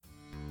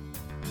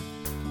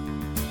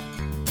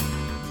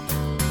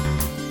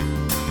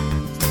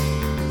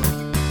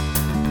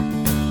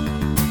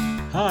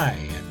Hi,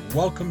 and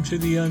welcome to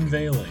The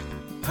Unveiling.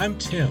 I'm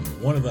Tim,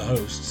 one of the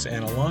hosts,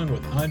 and along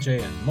with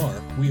Ajay and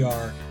Mark, we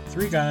are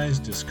three guys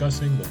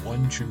discussing the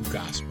one true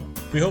gospel.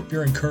 We hope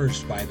you're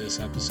encouraged by this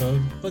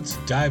episode. Let's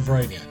dive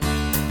right in.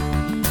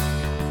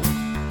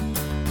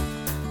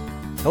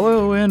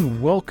 Hello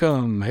and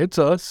welcome. It's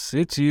us,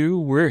 it's you,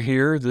 we're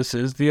here. This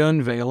is The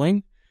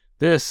Unveiling.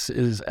 This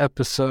is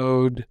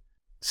episode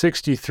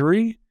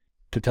 63.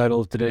 The title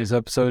of today's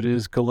episode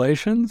is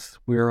Galatians.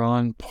 We're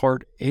on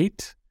part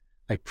 8.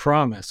 I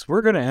promise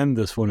we're going to end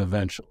this one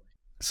eventually.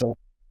 So,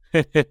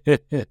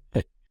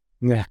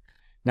 yeah.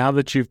 Now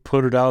that you've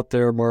put it out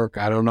there, Mark,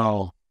 I don't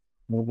know.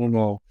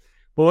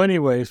 Well,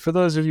 anyways, for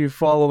those of you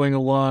following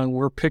along,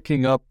 we're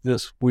picking up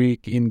this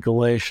week in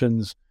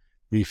Galatians,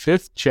 the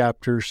 5th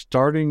chapter,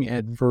 starting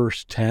at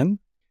verse 10.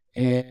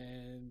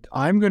 And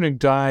I'm going to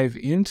dive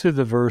into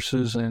the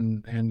verses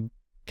and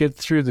get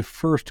through the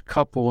first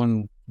couple.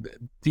 And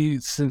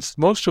since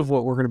most of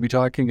what we're going to be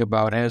talking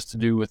about has to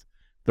do with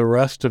the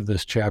rest of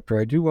this chapter,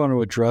 I do want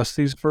to address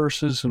these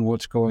verses and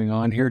what's going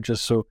on here,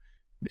 just so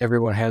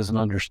everyone has an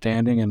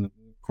understanding. And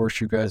of course,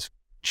 you guys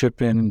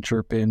chip in and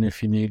chirp in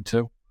if you need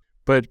to.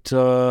 But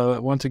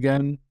once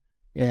again,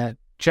 at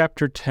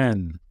chapter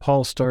 10,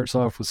 Paul starts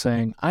off with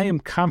saying, I am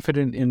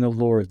confident in the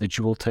Lord that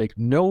you will take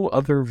no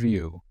other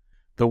view.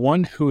 The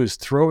one who is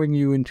throwing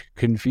you into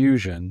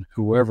confusion,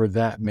 whoever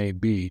that may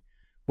be,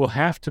 will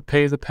have to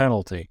pay the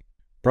penalty.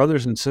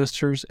 Brothers and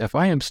sisters, if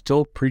I am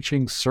still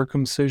preaching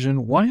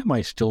circumcision, why am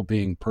I still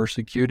being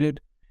persecuted?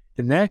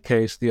 In that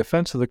case, the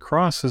offense of the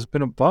cross has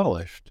been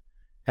abolished.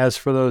 As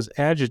for those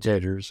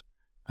agitators,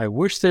 I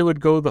wish they would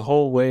go the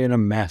whole way and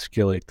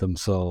emasculate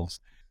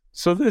themselves.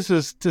 So this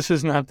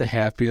is not the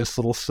happiest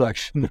little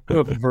section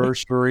of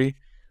verse 3.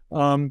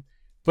 But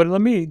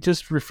let me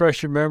just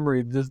refresh your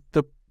memory.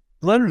 The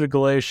letter to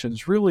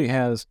Galatians really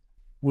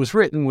was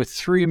written with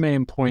three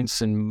main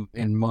points in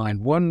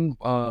mind. One,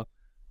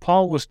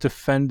 Paul was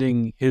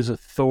defending his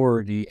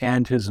authority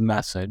and his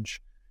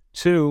message.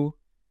 2,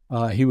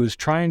 he was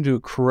trying to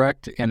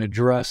correct and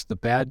address the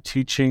bad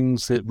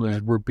teachings that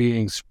were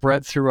being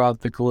spread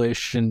throughout the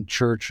Galatian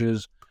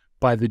churches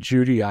by the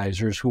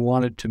Judaizers who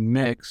wanted to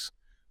mix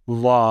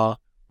law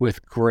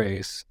with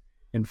grace.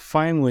 And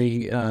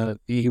finally,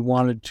 he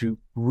wanted to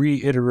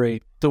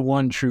reiterate the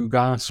one true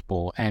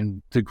gospel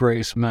and the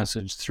grace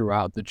message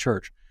throughout the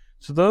church.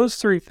 So those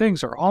three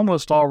things are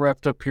almost all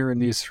wrapped up here in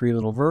these three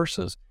little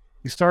verses.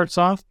 He starts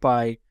off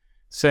by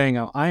saying,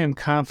 I am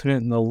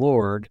confident in the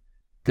Lord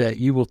that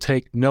you will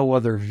take no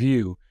other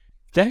view.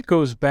 That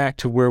goes back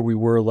to where we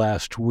were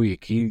last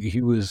week.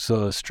 He was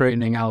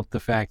straightening out the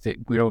fact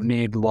that we don't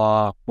need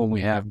law when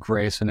we have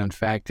grace. And in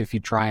fact, if you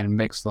try and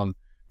mix them,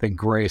 then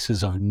grace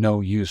is of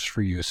no use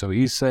for you. So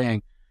he's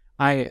saying,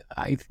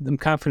 I'm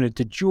confident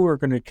that you are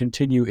going to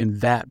continue in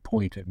that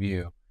point of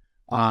view.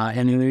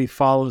 And then he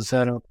follows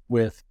that up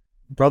with,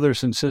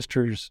 brothers and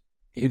sisters,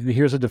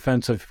 here's a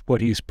defense of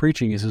what he's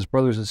preaching. He says,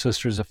 brothers and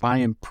sisters, if I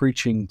am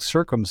preaching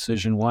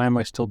circumcision, why am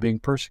I still being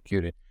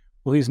persecuted?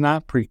 Well, he's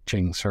not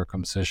preaching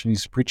circumcision.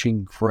 He's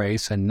preaching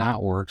grace and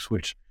not works,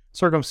 which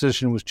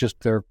circumcision was just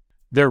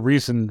their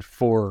reason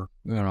for,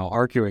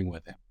 arguing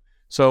with him.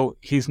 So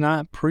he's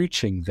not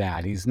preaching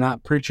that. He's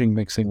not preaching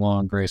mixing law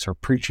and grace or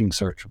preaching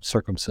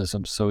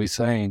circumcision. So he's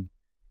saying,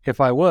 if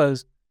I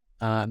was,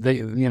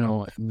 they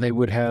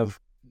would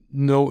have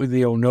no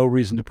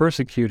reason to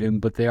persecute him,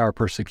 but they are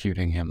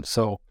persecuting him.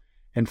 So,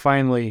 and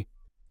finally,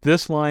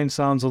 this line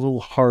sounds a little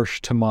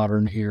harsh to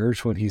modern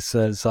ears when he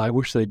says, I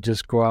wish they'd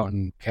just go out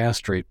and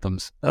castrate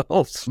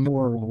themselves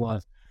more or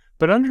less.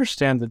 But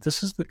understand that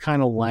this is the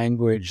kind of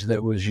language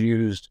that was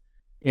used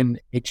in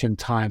ancient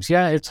times.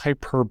 Yeah, it's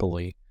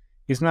hyperbole.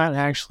 He's not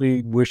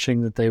actually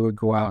wishing that they would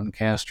go out and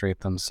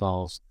castrate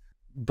themselves.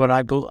 But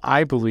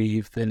I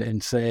believe that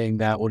in saying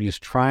that, what he's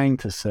trying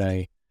to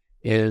say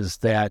is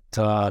that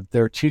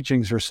their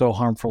teachings are so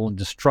harmful and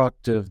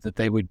destructive that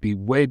they would be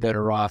way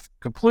better off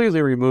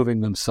completely removing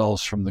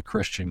themselves from the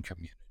Christian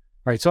community.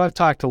 All right, so I've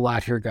talked a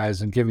lot here,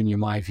 guys, and given you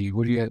my view.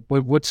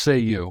 What say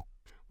you?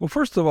 Well,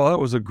 first of all,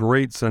 that was a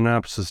great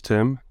synopsis,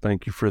 Tim.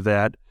 Thank you for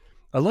that.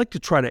 I'd like to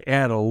try to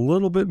add a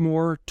little bit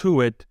more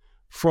to it.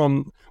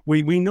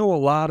 We know a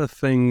lot of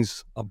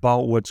things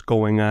about what's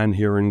going on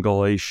here in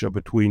Galatia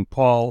between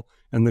Paul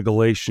and the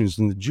Galatians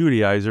and the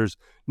Judaizers,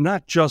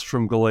 not just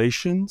from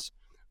Galatians,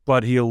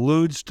 but he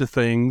alludes to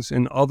things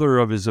in other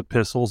of his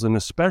epistles, and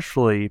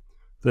especially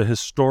the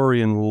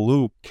historian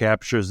Luke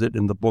captures it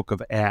in the book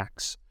of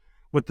Acts.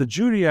 What the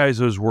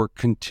Judaizers were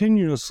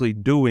continuously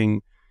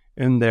doing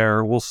in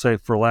their, we'll say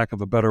for lack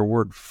of a better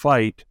word,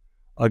 fight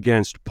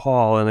against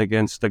Paul and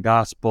against the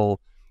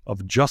gospel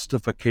of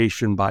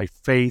justification by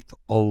faith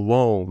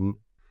alone,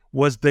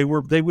 was they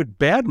would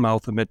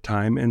badmouth him at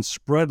times and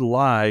spread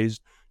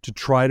lies to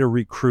try to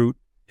recruit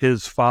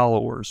his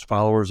followers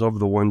of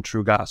the one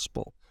true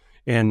gospel.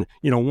 And,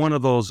 one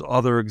of those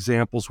other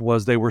examples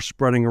was they were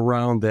spreading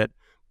around that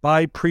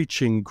by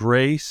preaching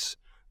grace,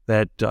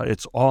 that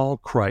it's all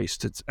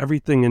Christ. It's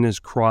everything in his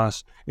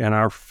cross and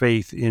our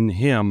faith in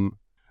him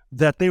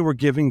that they were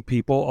giving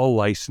people a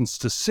license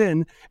to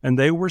sin, and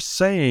they were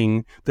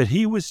saying that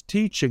he was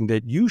teaching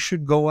that you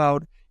should go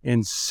out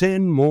and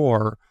sin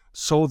more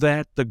so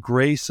that the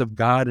grace of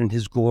God and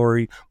his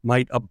glory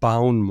might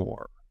abound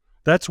more.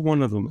 That's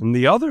one of them. And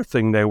the other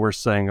thing they were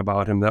saying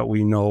about him that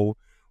we know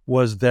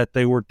was that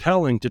they were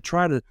telling to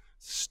try to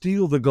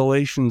steal the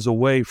Galatians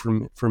away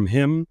from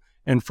him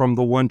and from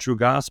the one true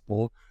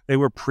gospel. They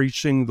were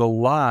preaching the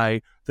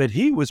lie that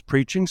he was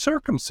preaching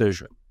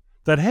circumcision.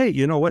 That, hey,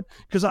 you know what?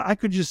 Because I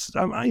could just,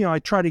 I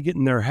try to get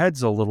in their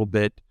heads a little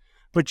bit,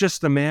 but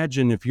just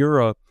imagine if you're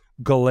a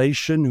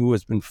Galatian who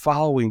has been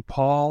following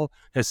Paul,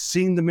 has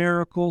seen the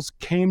miracles,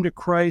 came to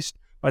Christ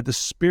by the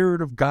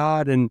Spirit of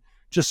God, and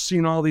just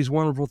seen all these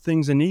wonderful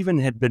things, and even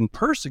had been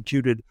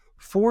persecuted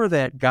for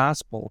that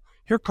gospel.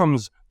 Here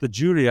comes the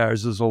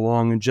Judaizers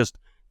along and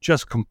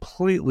just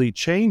completely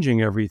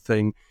changing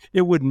everything.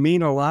 It would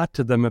mean a lot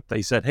to them if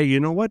they said, hey, you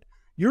know what?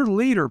 Your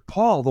leader,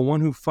 Paul, the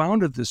one who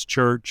founded this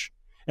church,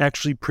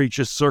 actually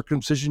preaches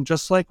circumcision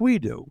just like we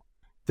do.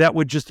 That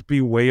would just be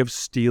a way of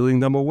stealing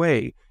them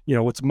away.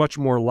 It's much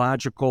more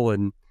logical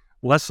and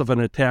less of an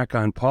attack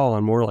on Paul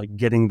and more like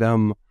getting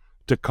them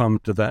to come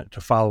to that,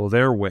 to follow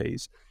their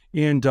ways.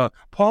 And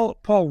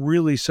Paul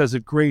really says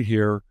it great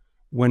here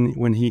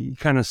when he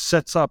kind of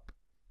sets up.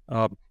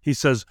 He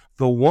says,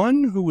 the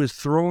one who is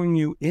throwing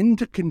you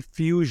into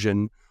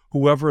confusion,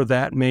 whoever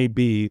that may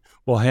be,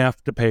 will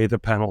have to pay the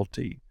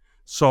penalty.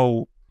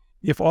 So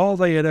if all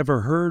they had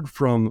ever heard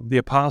from the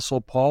Apostle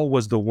Paul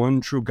was the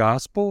one true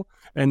gospel,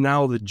 and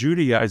now the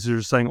Judaizers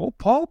are saying, oh,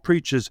 Paul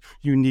preaches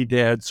you need to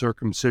add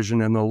circumcision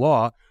and the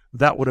law,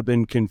 that would have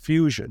been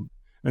confusion.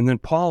 And then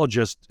Paul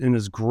just, in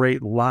his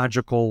great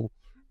logical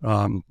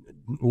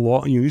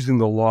law, using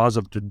the laws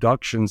of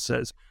deduction,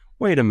 says,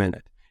 wait a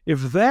minute.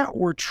 If that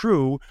were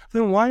true,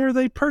 then why are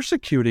they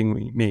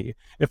persecuting me?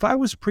 If I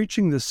was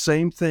preaching the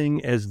same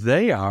thing as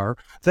they are,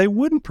 they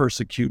wouldn't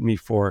persecute me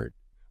for it,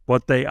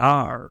 but they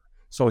are.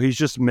 So he's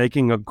just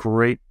making a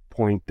great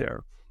point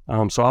there.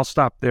 So I'll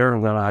stop there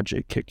and let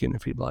Ajay kick in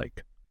if he'd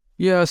like.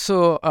 Yeah,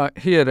 so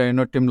here,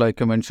 Tim,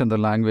 like you mentioned, the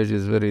language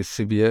is very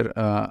severe.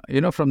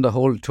 From the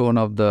whole tone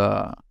of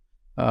the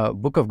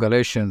book of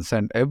Galatians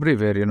and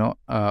everywhere,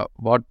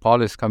 what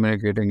Paul is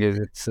communicating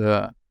is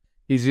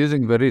he's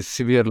using very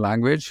severe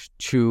language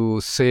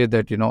to say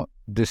that,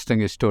 this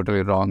thing is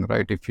totally wrong,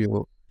 right? If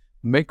you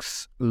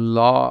mix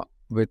law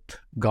with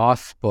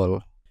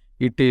gospel,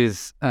 it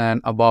is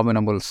an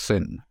abominable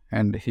sin.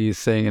 And he's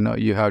saying,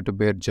 you have to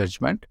bear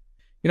judgment.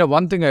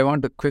 One thing I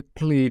want to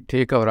quickly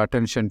take our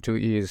attention to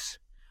is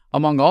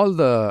among all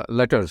the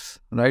letters,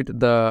 right?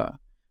 The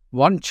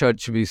one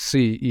church we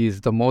see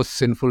is the most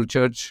sinful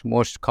church,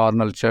 most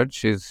carnal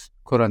church is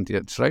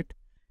Corinthians, right?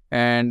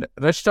 And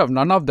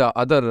none of the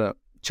other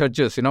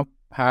churches,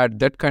 had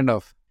that kind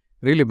of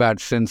really bad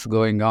sins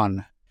going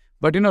on.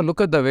 But, look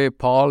at the way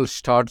Paul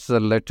starts the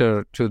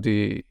letter to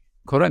the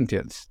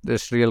Corinthians.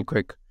 Just real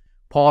quick.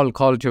 Paul,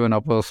 called you an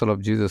apostle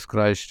of Jesus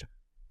Christ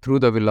through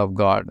the will of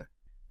God,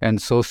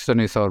 and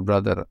Sosthenes our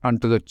brother,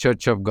 unto the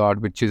church of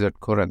God which is at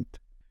Corinth,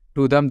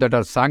 to them that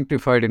are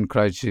sanctified in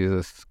Christ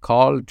Jesus,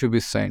 called to be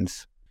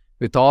saints,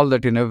 with all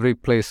that in every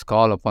place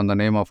call upon the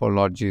name of our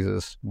Lord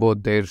Jesus,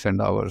 both theirs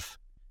and ours.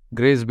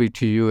 Grace be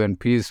to you and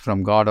peace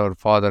from God our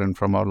Father and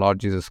from our Lord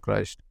Jesus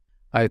Christ.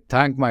 I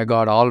thank my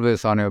God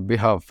always on your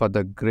behalf for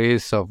the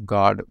grace of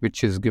God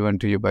which is given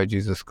to you by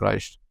Jesus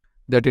Christ,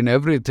 that in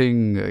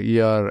everything ye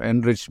are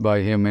enriched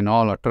by him in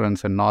all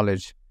utterance and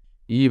knowledge,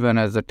 even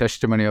as the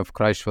testimony of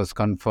Christ was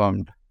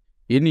confirmed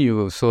in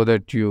you, so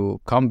that you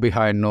come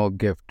behind no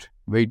gift,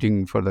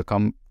 waiting for the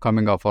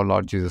coming of our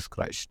Lord Jesus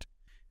Christ.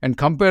 And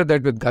compare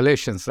that with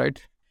Galatians, right?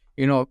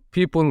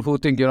 People who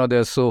think,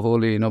 they're so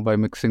holy, by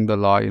mixing the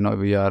law,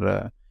 we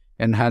are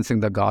enhancing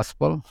the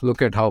gospel.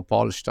 Look at how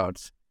Paul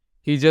starts.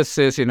 He just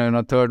says, in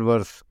a third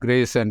verse,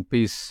 grace and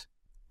peace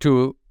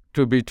to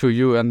be to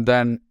you. And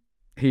then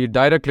he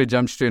directly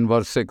jumps to in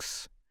verse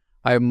 6.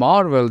 I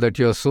marvel that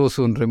you are so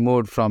soon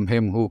removed from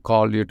him who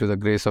called you to the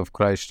grace of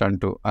Christ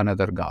unto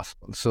another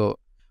gospel. So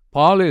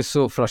Paul is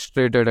so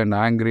frustrated and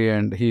angry,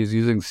 and he is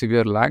using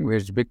severe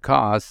language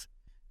because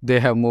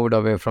they have moved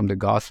away from the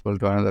gospel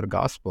to another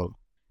gospel.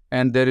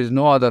 And there is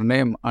no other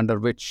name under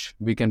which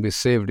we can be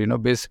saved.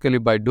 Basically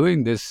by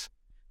doing this,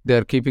 they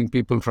are keeping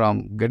people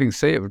from getting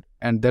saved.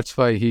 And that's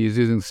why he is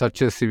using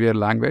such a severe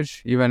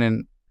language.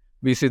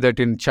 We see that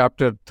in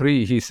chapter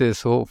 3, he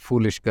says, oh,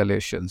 foolish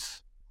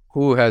Galatians,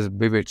 who has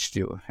bewitched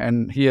you?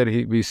 And here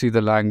we see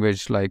the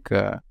language like,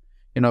 go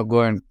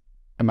and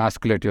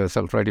emasculate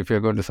yourself, right? If you're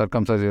going to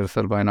circumcise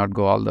yourself, why not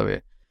go all the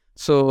way?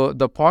 So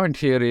the point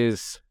here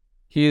is,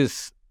 he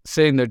is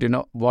saying that,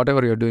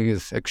 whatever you're doing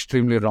is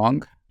extremely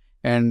wrong.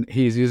 And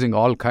he's using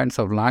all kinds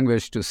of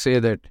language to say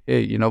that,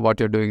 hey, what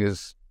you're doing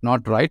is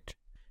not right.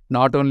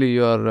 Not only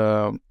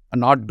you're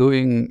not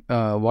doing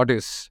what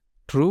is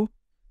true,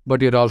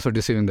 but you're also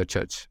deceiving the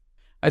church.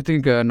 I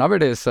think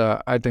nowadays,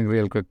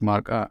 real quick,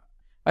 Mark,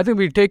 I think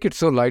we take it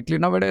so lightly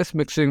nowadays,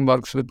 mixing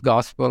works with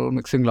gospel,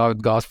 mixing law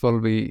with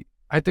gospel.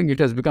 I think it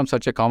has become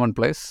such a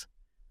commonplace.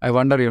 I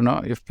wonder,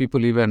 if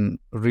people even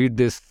read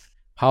this,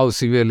 how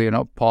severely,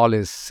 Paul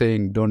is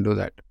saying don't do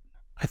that.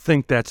 I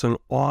think that's an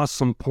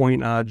awesome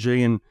point,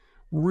 Ajay, and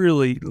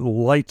really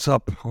lights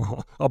up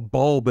a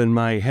bulb in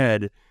my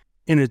head.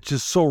 And it's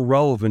just so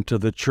relevant to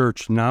the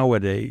church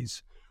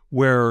nowadays,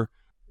 where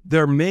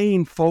their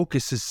main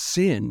focus is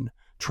sin,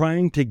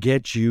 trying to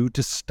get you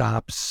to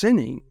stop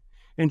sinning.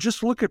 And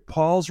just look at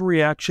Paul's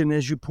reaction,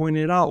 as you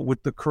pointed out,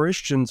 with the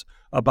Christians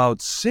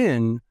about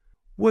sin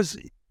was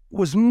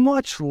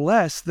much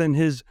less than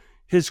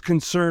his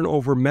concern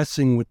over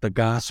messing with the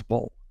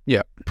gospel,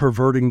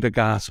 perverting the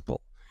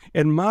gospel.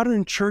 And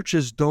modern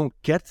churches don't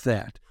get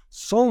that.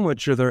 So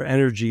much of their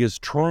energy is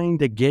trying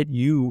to get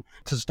you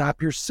to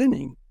stop your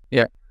sinning.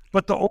 Yeah.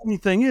 But the only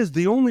thing is,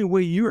 the only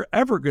way you're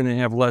ever going to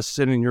have less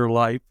sin in your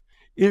life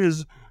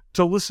is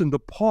to listen to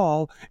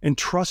Paul and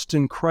trust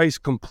in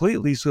Christ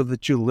completely so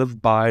that you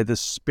live by the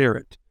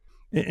Spirit.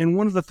 And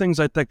one of the things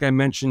I think I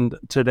mentioned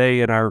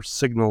today in our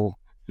Signal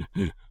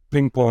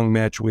ping pong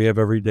match we have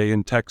every day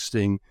in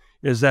texting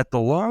is that the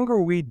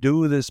longer we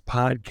do this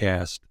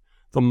podcast,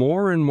 the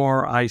more and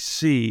more I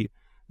see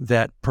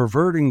that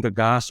perverting the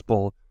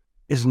gospel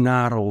is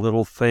not a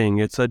little thing.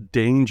 It's a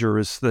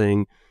dangerous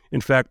thing.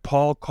 In fact,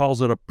 Paul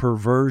calls it a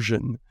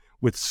perversion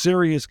with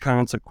serious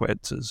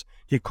consequences.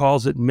 He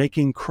calls it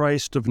making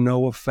Christ of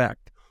no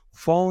effect,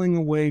 falling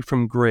away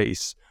from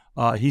grace.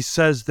 He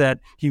says that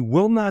he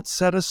will not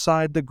set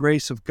aside the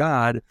grace of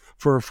God,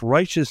 for if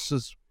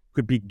righteousness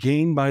could be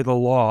gained by the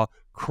law,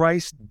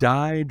 Christ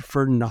died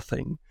for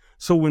nothing.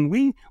 So when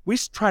we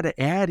try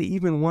to add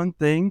even one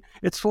thing,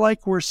 it's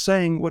like we're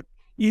saying what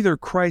either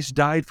Christ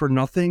died for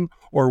nothing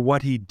or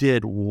what he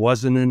did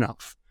wasn't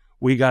enough.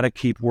 We got to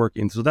keep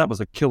working. So that was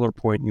a killer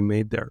point you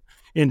made there.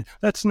 And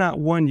that's not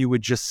one you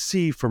would just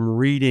see from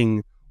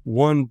reading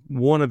one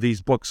of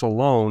these books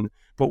alone,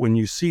 but when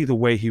you see the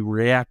way he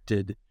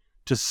reacted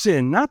to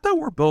sin, not that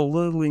we're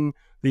belittling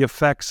the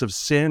effects of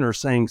sin or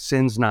saying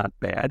sin's not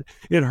bad.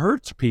 It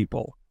hurts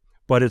people,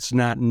 but it's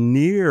not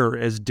near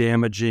as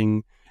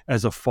damaging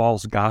as a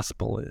false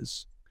gospel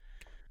is.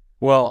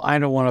 Well, I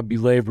don't want to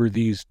belabor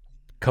these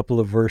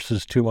couple of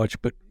verses too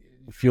much, but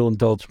if you'll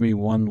indulge me,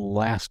 one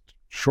last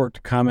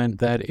short comment,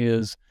 that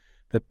is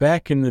that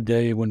back in the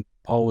day when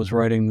Paul was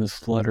writing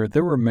this letter,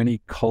 there were many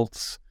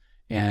cults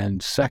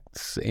and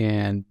sects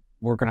and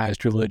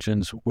organized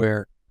religions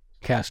where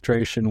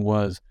castration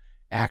was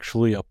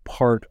actually a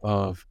part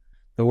of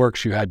the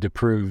works you had to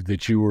prove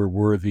that you were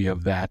worthy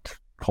of that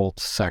cult,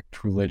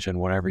 sect, religion,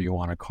 whatever you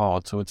want to call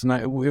it. So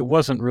it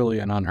wasn't really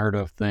an unheard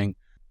of thing.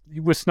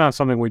 It's not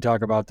something we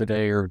talk about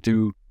today or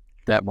do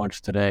that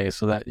much today,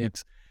 so that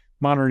it's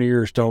modern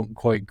ears don't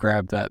quite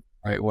grab that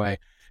right way.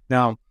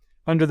 Now,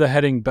 under the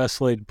heading Best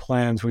Laid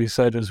Plans, we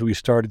said as we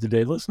started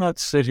today, let's not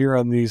sit here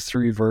on these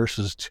 3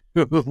 verses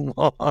too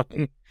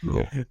long.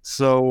 Yeah.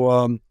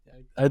 So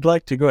I'd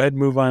like to go ahead and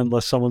move on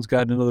unless someone's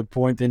got another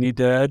point they need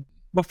to add.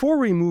 Before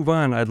we move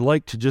on, I'd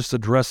like to just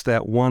address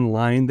that one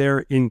line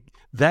there. In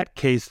that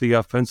case, the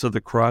offense of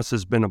the cross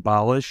has been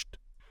abolished.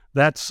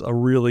 That's a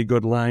really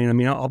good line. I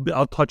mean,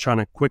 I'll touch on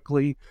it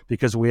quickly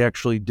because we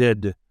actually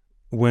did,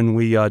 when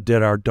we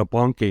did our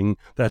debunking,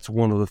 that's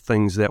one of the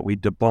things that we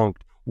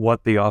debunked,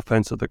 what the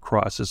offense of the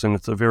cross is. And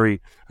it's a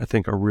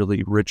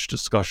really rich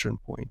discussion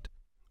point.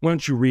 Why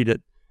don't you read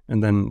it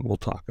and then we'll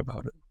talk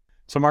about it.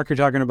 So, Mark, you're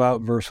talking about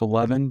verse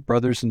 11,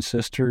 brothers and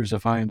sisters,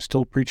 if I am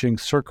still preaching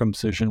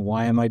circumcision,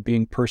 why am I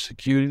being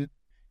persecuted?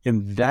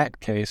 In that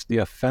case, the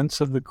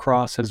offense of the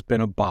cross has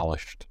been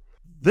abolished.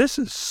 This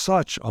is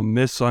such a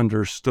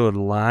misunderstood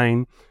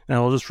line. And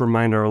I'll just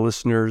remind our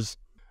listeners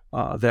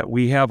that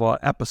we have an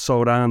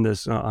episode on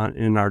this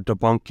in our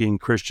Debunking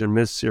Christian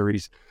Myths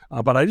series.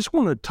 But I just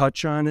want to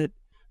touch on it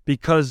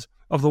because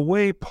of the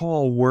way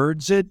Paul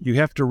words it. You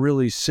have to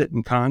really sit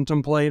and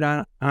contemplate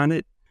on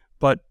it.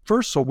 But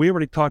first, so we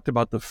already talked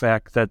about the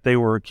fact that they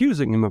were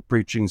accusing him of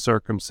preaching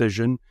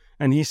circumcision.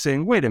 And he's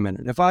saying, wait a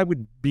minute, if I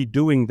would be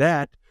doing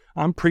that,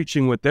 I'm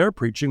preaching what they're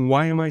preaching.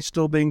 Why am I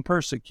still being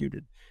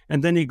persecuted?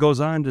 And then he goes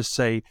on to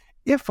say,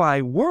 if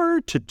I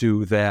were to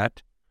do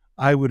that,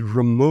 I would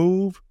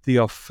remove the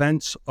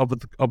offense of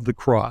the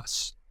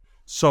cross.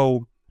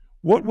 So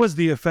what was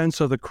the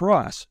offense of the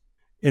cross?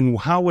 And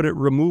how would it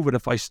remove it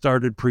if I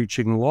started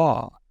preaching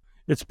law?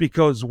 It's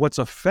because what's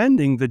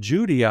offending the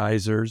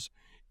Judaizers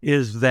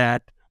is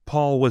that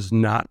Paul was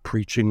not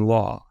preaching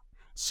law.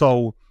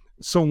 So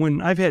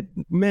when I've had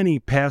many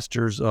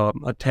pastors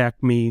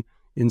attack me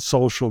in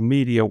social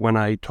media when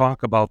I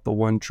talk about the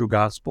one true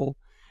gospel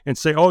and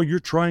say, oh, you're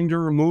trying to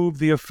remove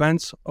the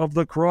offense of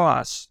the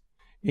cross.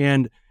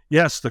 And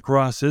yes, the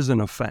cross is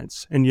an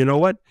offense. And you know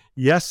what?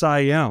 Yes, I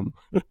am,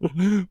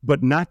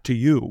 but not to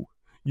you.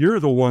 You're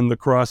the one the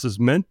cross is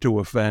meant to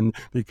offend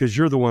because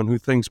you're the one who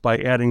thinks by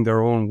adding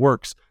their own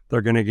works,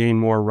 they're going to gain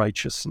more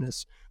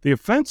righteousness. The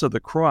offense of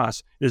the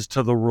cross is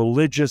to the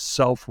religious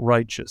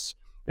self-righteous,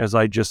 as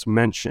I just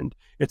mentioned.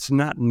 It's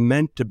not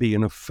meant to be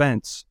an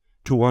offense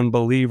to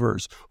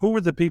unbelievers. Who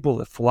were the people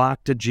that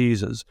flocked to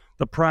Jesus?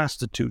 The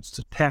prostitutes,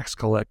 the tax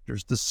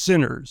collectors, the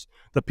sinners.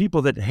 The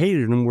people that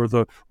hated him were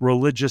the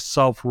religious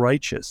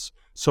self-righteous.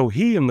 So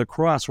he and the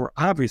cross were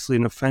obviously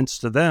an offense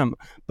to them,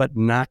 but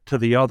not to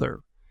the other.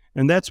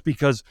 And that's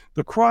because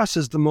the cross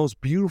is the most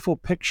beautiful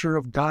picture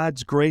of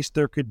God's grace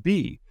there could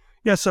be.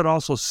 Yes, it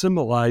also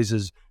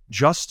symbolizes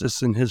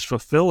justice in his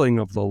fulfilling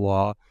of the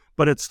law,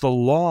 but it's the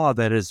law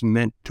that is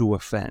meant to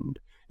offend.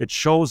 It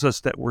shows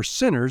us that we're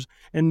sinners,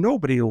 and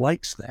nobody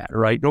likes that,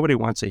 right? Nobody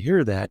wants to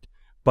hear that.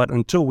 But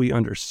until we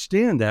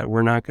understand that,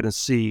 we're not going to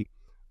see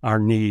our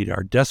need,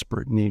 our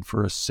desperate need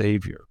for a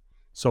Savior.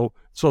 So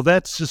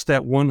that's just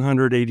that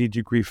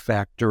 180-degree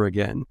factor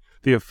again.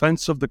 The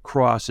offense of the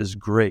cross is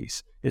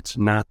grace. It's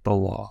not the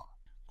law.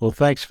 Well,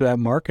 thanks for that,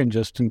 Mark. And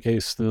just in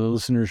case the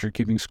listeners are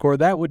keeping score,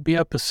 that would be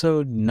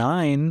episode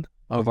 9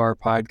 of our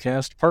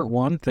podcast, part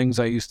 1, Things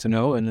I Used to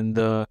Know, and in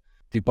the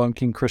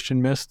Debunking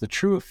Christian Myths, the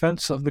True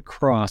Offense of the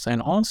Cross.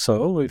 And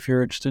also, if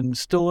you're interested in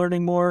still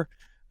learning more,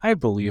 I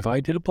believe I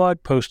did a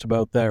blog post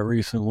about that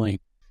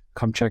recently.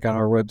 Come check out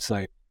our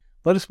website.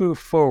 Let us move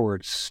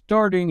forward,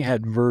 starting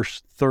at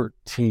verse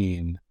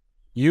 13.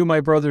 You, my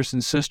brothers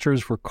and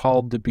sisters, were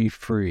called to be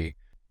free,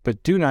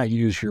 but do not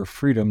use your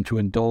freedom to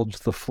indulge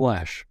the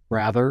flesh.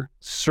 Rather,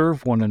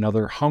 serve one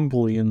another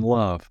humbly in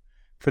love.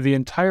 For the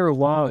entire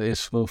law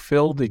is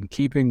fulfilled in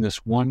keeping this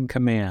one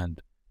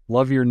command: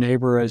 love your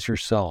neighbor as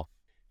yourself.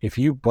 If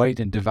you bite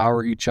and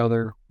devour each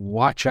other,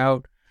 watch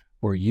out,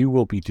 or you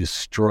will be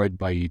destroyed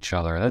by each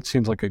other. That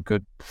seems like a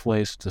good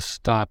place to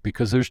stop,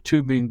 because there's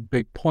two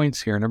big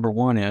points here. Number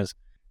one is,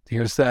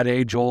 here's that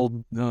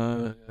age-old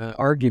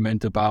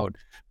argument about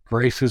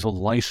grace is a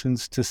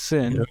license to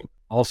sin. Yep.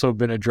 Also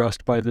been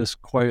addressed by this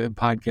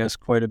podcast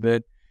quite a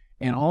bit.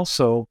 And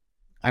also,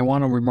 I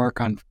want to remark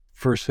on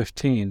verse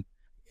 15.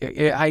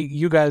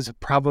 You guys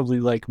probably,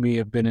 like me,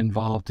 have been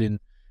involved in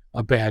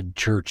a bad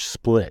church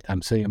split.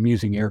 I'm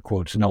using air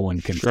quotes. No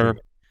one can. Sure.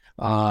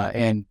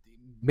 And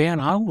man,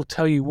 I will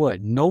tell you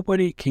what,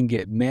 nobody can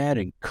get mad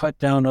and cut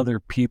down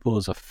other people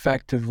as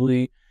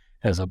effectively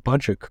as a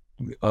bunch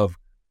of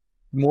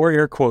more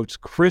air quotes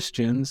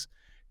Christians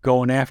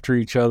going after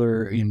each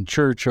other in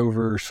church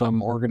over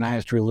some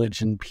organized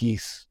religion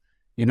piece.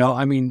 You know,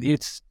 I mean,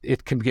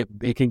 it can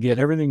get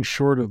everything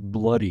short of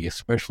bloody,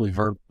 especially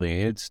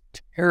verbally. It's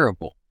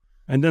terrible.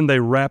 And then they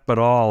wrap it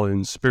all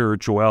in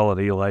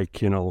spirituality,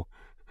 like, you know,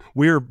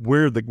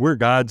 we're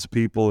God's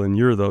people and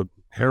you're the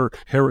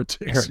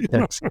heretics.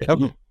 You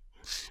know?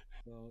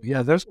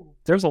 Yeah,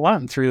 there's a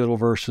lot in 3 little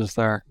verses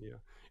there.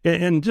 Yeah.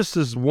 And just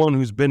as one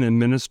who's been in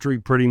ministry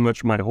pretty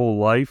much my whole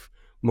life,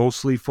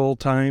 mostly full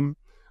time,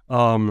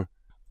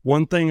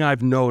 one thing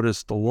I've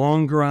noticed the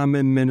longer I'm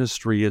in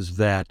ministry is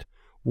that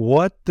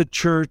what the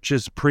church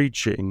is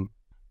preaching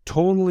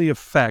totally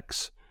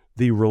affects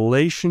the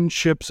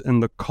relationships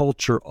and the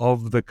culture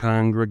of the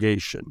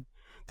congregation.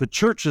 The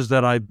churches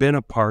that I've been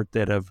a part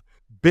that have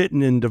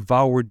bitten and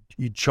devoured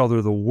each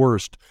other the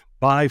worst,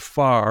 by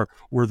far,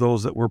 were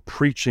those that were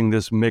preaching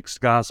this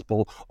mixed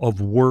gospel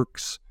of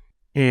works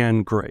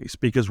and grace.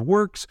 Because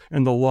works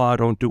and the law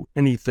don't do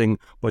anything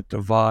but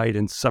divide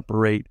and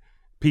separate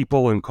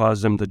people and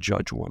cause them to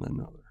judge one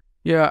another.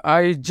 Yeah,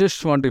 I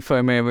just want, if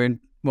I may,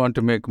 want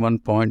to make one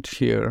point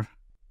here.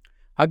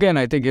 Again,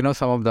 I think,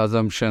 some of the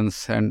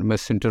assumptions and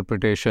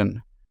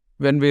misinterpretation.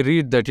 When we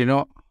read that,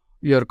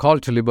 you're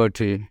called to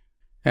liberty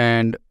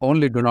and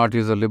only do not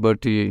use the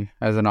liberty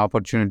as an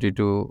opportunity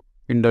to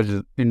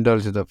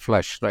indulge the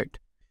flesh, right?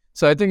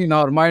 So I think in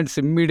our minds,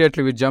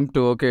 immediately we jump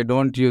to, okay,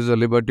 don't use the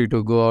liberty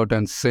to go out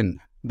and sin.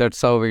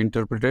 That's how we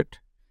interpret it.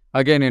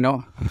 Again,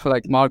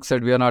 like Mark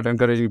said, we are not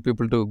encouraging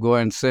people to go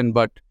and sin,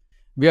 but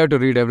we have to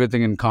read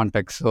everything in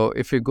context. So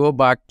if you go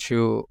back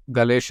to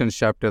Galatians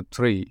chapter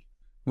 3,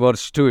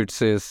 verse 2, it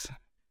says,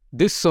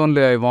 "This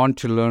only I want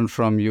to learn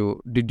from you.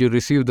 Did you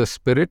receive the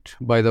Spirit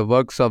by the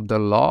works of the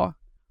law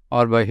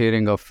or by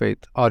hearing of faith?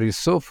 Are you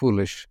so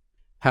foolish?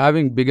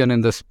 Having begun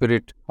in the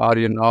Spirit, are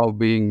you now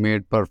being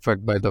made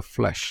perfect by the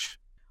flesh?"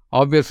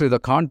 Obviously, the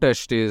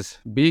context is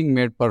being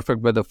made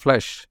perfect by the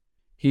flesh.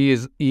 He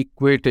is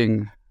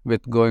equating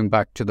with going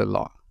back to the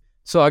law.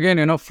 So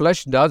again,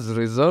 flesh does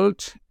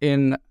result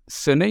in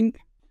sinning.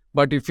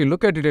 But if you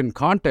look at it in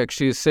context,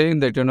 he is saying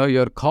that,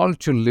 you're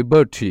called to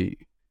liberty,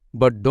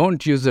 but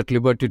don't use that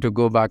liberty to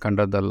go back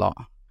under the law.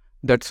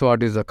 That's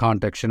what is the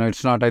context.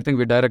 It's not, I think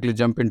we directly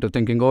jump into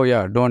thinking, oh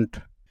yeah, don't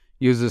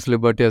use this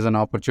liberty as an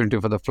opportunity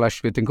for the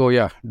flesh. We think, oh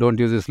yeah, don't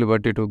use this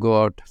liberty to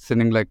go out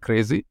sinning like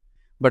crazy.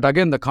 But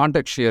again, the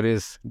context here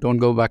is don't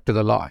go back to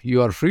the law.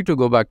 You are free to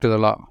go back to the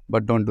law,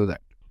 but don't do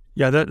that.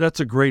 Yeah, that's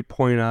a great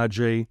point,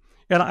 Ajay.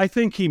 And I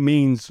think he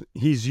means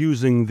he's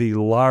using the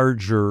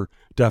larger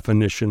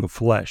definition of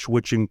flesh,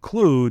 which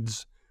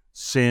includes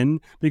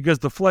sin, because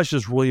the flesh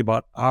is really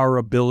about our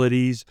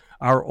abilities,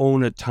 our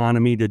own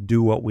autonomy to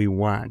do what we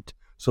want.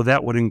 So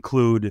that would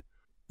include,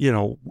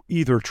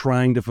 either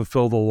trying to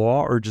fulfill the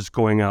law or just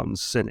going out and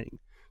sinning.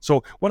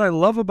 So what I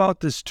love about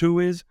this too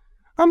is,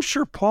 I'm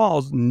sure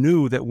Paul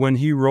knew that when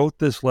he wrote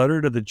this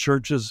letter to the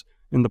churches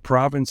in the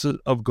province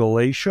of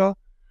Galatia,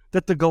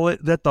 that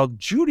the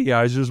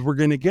Judaizers were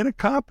going to get a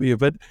copy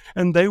of it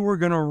and they were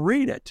going to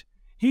read it.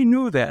 He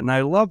knew that, and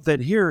I love that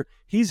here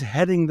he's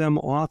heading them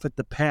off at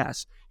the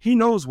pass. He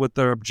knows what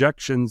their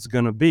objection's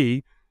going to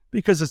be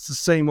because it's the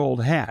same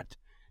old hat.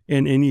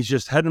 And he's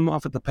just heading them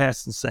off at the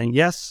pass and saying,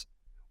 yes,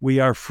 we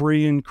are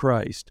free in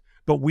Christ,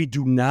 but we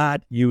do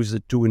not use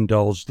it to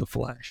indulge the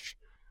flesh,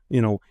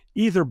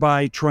 either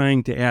by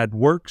trying to add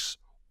works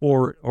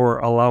or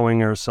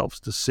allowing ourselves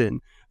to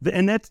sin.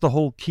 And that's the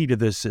whole key to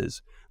this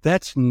is,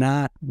 that's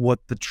not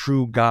what the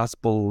true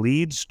gospel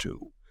leads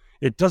to.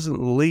 It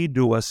doesn't lead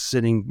to us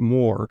sinning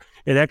more.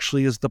 It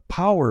actually is the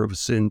power of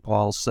sin,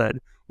 Paul said,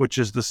 which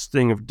is the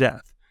sting of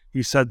death.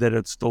 He said that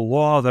it's the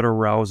law that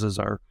arouses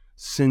our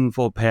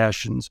sinful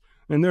passions.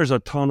 And there's a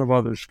ton of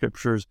other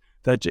scriptures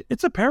that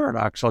it's a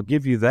paradox, I'll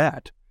give you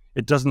that.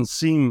 It doesn't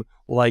seem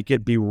like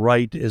it'd be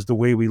right as the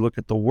way we look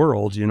at the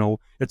world.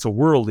 It's a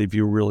worldly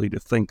view really to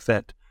think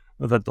that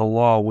the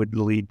law would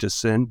lead to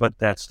sin, but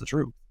that's the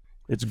truth.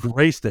 It's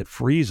grace that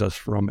frees us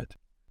from it.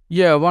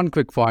 Yeah, one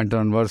quick point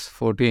on verse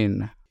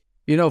 14.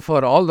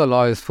 For all the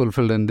law is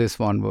fulfilled in this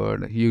one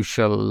word, you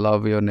shall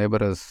love your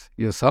neighbor as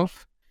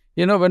yourself.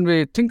 When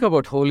we think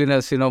about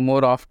holiness,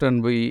 more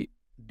often we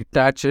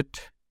detach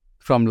it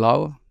from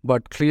love,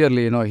 but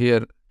clearly,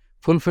 here,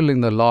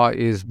 fulfilling the law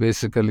is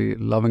basically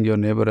loving your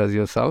neighbor as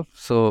yourself.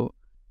 So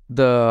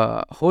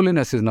the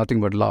holiness is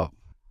nothing but love.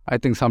 I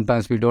think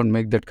sometimes we don't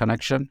make that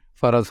connection.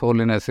 For us,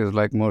 holiness is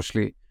like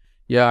mostly,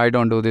 I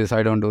don't do this,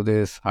 I don't do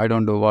this, I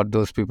don't do what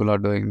those people are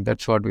doing.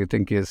 That's what we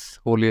think is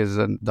holy as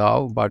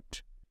thou.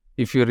 But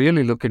if you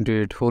really look into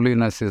it,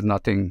 holiness is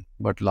nothing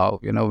but love.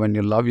 When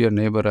you love your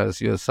neighbor as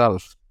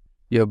yourself,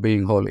 you're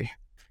being holy.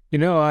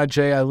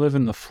 Ajay, I live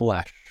in the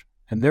flesh,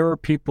 and there are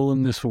people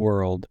in this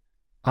world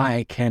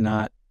I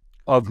cannot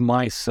of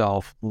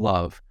myself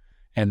love,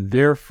 and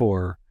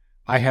therefore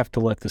I have to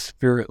let the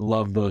Spirit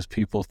love those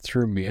people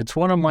through me. It's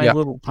one of my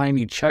little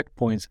tiny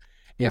checkpoints.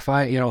 If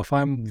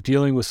I'm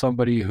dealing with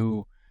somebody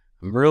who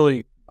I'm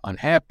really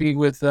unhappy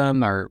with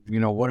them or,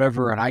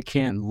 whatever, and I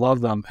can't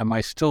love them, am I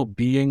still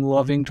being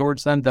loving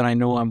towards them? Then I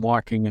know I'm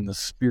walking in the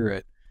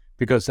Spirit,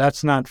 because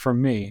that's not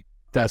from me.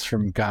 That's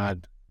from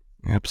God.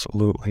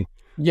 Absolutely.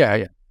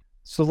 Yeah.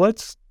 So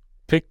let's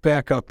pick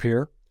back up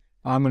here.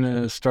 I'm going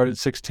to start at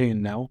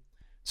 16 now.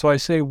 So I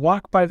say,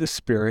 walk by the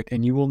Spirit,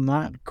 and you will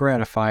not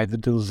gratify the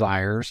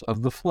desires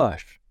of the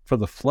flesh. For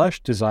the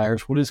flesh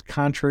desires what is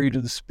contrary to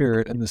the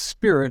Spirit, and the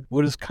Spirit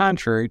what is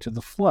contrary to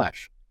the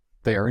flesh.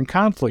 They are in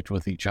conflict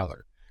with each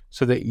other,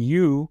 so that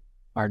you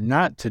are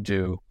not to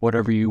do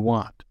whatever you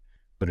want.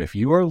 But if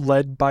you are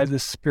led by the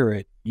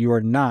Spirit, you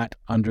are not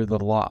under the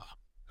law.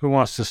 Who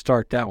wants to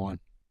start that one?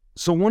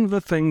 So one of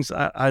the things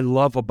I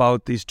love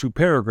about these two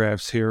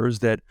paragraphs here is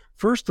that,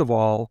 first of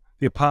all,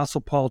 the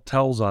Apostle Paul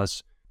tells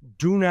us,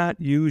 do not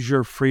use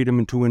your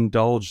freedom to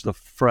indulge the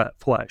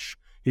flesh.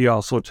 He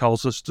also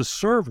tells us to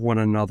serve one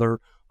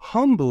another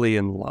humbly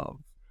in love.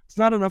 It's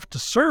not enough to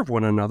serve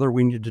one another.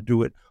 We need to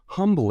do it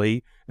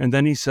humbly. And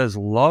then he says,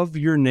 love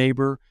your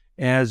neighbor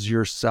as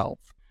yourself.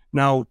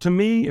 Now, to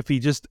me, if he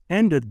just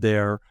ended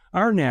there,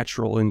 our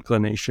natural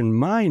inclination,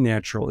 my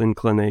natural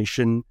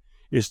inclination,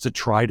 is to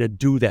try to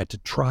do that, to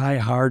try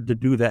hard to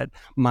do that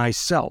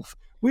myself.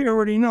 We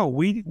already know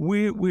we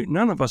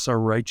none of us are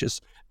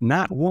righteous.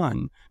 Not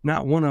one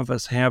of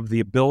us have the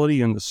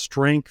ability and the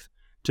strength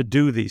to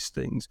do these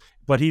things.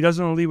 But he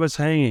doesn't leave us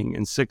hanging.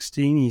 In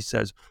 16, he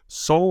says,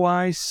 so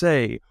I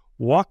say,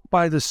 walk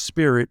by the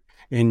Spirit,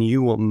 and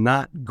you will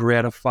not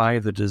gratify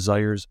the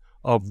desires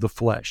of the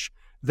flesh.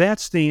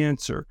 That's the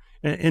answer.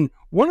 And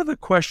one of the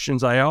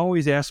questions I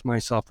always ask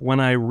myself when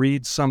I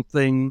read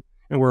something,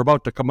 and we're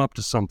about to come up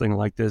to something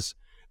like this,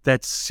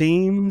 that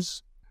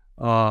seems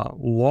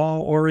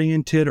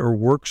law-oriented or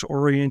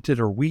works-oriented,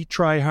 or we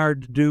try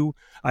hard to do,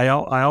 I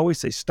always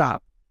say,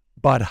 stop.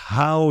 But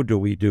how do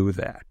we do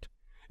that?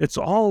 It's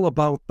all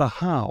about the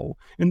how.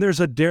 And there's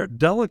a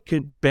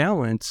delicate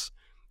balance,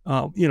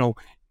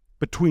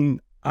 between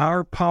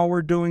our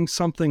power doing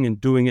something and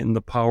doing it in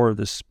the power of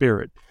the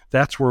Spirit.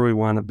 That's where we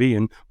want to be.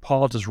 And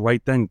Paul just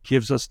right then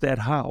gives us that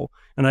how.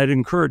 And I'd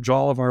encourage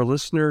all of our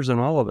listeners and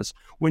all of us,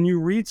 when you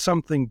read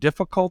something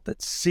difficult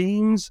that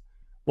seems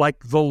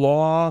like the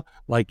law,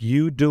 like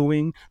you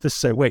doing, to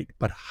say, wait,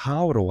 but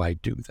how do I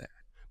do that?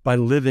 By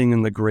living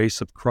in the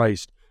grace of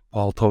Christ,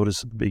 Paul told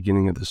us at the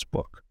beginning of this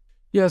book.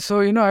 Yeah,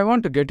 so, I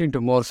want to get into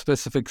more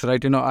specifics,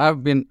 right?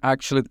 I've been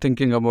actually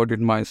thinking about it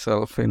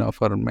myself,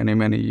 for many,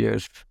 many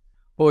years.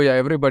 Oh, yeah,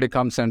 everybody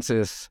comes and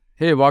says,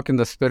 hey, walk in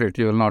the Spirit,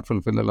 you will not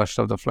fulfill the lust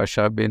of the flesh.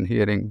 I've been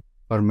hearing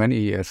for many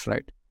years,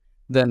 right?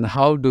 Then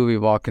how do we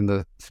walk in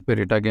the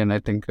Spirit? Again, I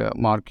think,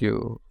 Mark,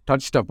 you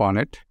touched upon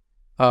it.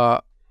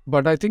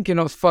 But I think,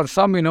 for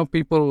some,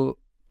 people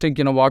think,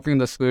 walking in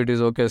the Spirit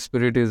is okay.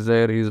 Spirit is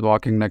there. He's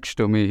walking next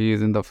to me. He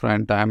is in the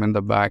front. I'm in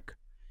the back.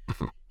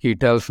 He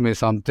tells me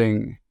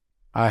something.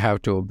 I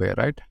have to obey,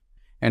 right?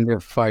 And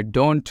if I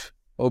don't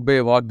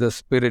obey what the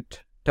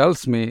Spirit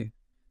tells me,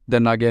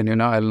 then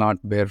again, I'll not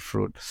bear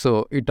fruit.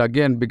 So it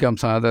again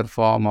becomes another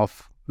form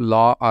of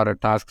law or a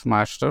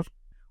taskmaster,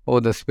 oh,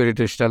 the Spirit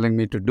is telling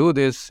me to do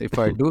this. If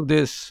I do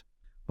this,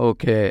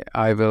 okay,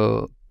 I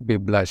will be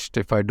blessed.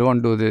 If I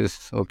don't do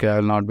this, okay, I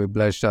will not be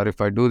blessed. Or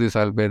if I do this,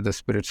 I'll bear the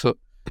Spirit. So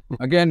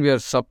again, we are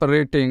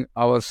separating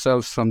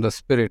ourselves from the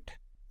Spirit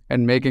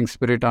and making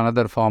Spirit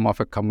another form of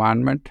a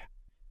commandment,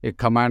 a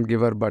command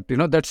giver. But,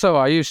 that's how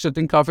I used to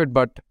think of it.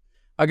 But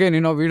again,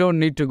 we don't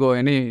need to go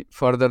any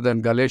further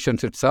than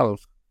Galatians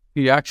itself.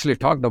 He actually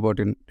talked about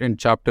in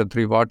chapter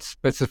 3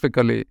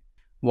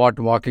 what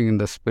walking in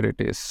the Spirit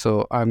is.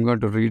 So I'm going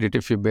to read it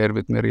if you bear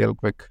with me real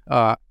quick.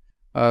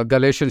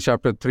 Galatians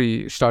chapter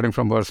 3, starting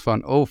from verse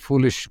 1. O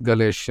foolish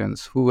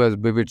Galatians, who has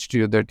bewitched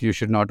you that you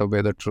should not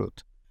obey the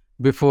truth,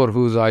 before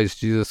whose eyes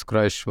Jesus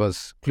Christ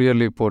was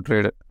clearly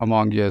portrayed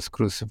among you as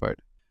crucified.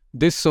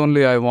 This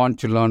only I want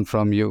to learn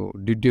from you.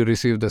 Did you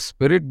receive the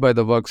Spirit by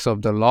the works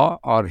of the law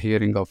or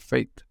hearing of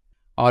faith?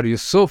 Are you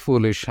so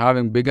foolish,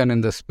 having begun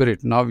in the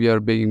Spirit, now you are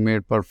being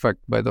made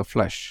perfect by the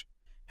flesh?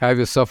 Have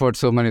you suffered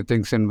so many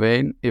things in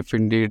vain, if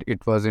indeed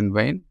it was in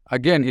vain?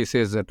 Again, he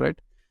says that, right?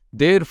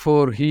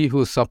 Therefore, he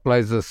who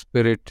supplies the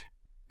Spirit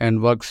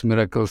and works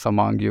miracles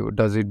among you,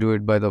 does he do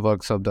it by the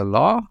works of the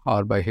law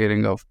or by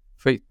hearing of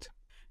faith?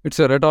 It's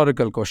a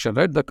rhetorical question,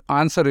 right? The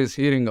answer is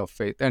hearing of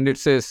faith. And it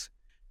says,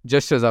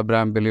 just as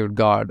Abraham believed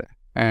God,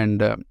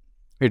 and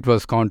it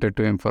was counted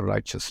to him for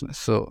righteousness.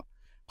 So,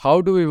 how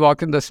do we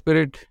walk in the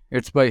Spirit?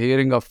 It's by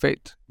hearing of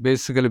faith,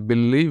 basically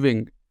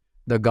believing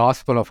the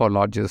gospel of our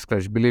Lord Jesus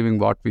Christ, believing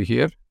what we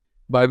hear.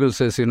 Bible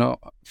says,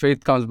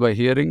 faith comes by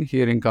hearing,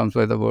 hearing comes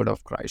by the word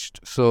of Christ.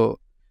 So,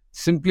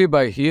 simply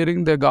by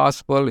hearing the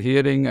gospel,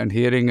 hearing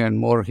and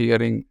more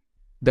hearing,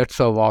 that's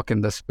our walk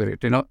in the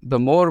Spirit. The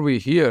more we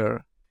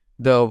hear,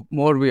 the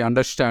more we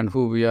understand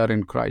who we are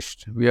in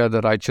Christ. We are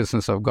the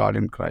righteousness of God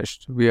in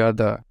Christ. We are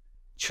the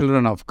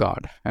children of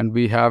God, and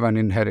we have an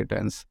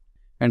inheritance.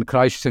 And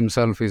Christ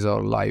himself is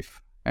our life.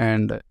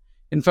 And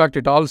in fact,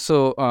 it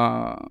also,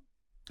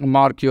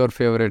 Mark, your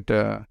favorite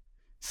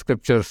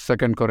scripture, 2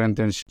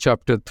 Corinthians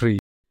chapter 3,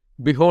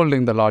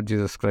 beholding the Lord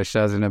Jesus Christ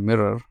as in a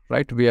mirror,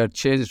 right? We are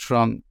changed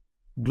from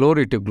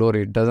glory to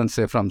glory. It doesn't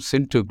say from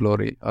sin to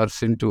glory or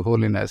sin to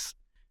holiness.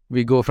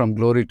 We go from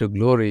glory to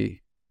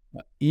glory,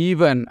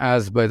 even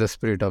as by the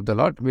Spirit of the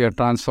Lord. We are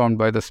transformed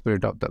by the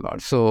Spirit of the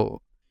Lord.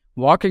 So,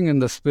 walking in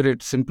the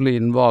Spirit simply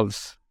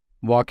involves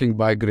walking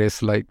by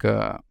grace, like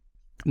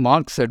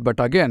Mark said, but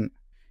again,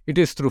 it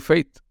is through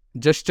faith.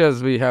 Just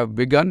as we have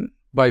begun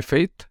by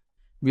faith,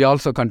 we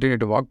also continue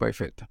to walk by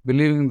faith.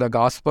 Believing the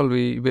gospel,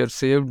 we are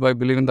saved by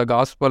believing the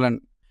gospel,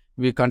 and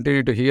we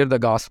continue to hear the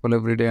gospel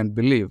every day and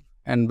believe.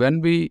 And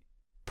when we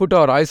put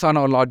our eyes on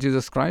our Lord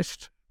Jesus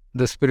Christ,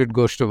 the Spirit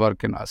goes to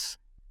work in us.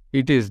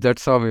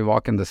 That's how we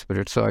walk in the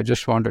Spirit. So I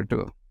just wanted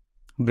to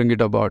bring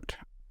it about.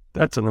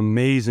 That's an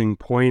amazing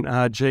point,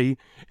 Ajay,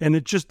 and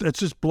it just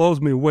blows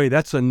me away.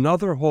 That's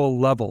another whole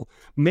level.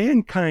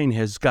 Mankind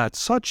has got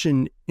such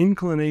an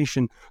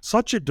inclination,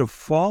 such a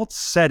default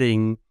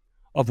setting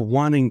of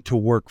wanting to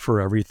work for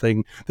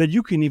everything, that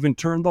you can even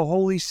turn the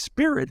Holy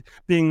Spirit,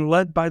 being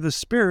led by the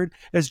Spirit,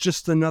 as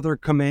just another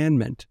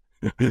commandment.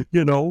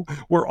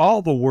 Where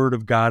all the Word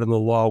of God and the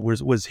law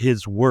was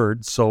His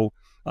Word. So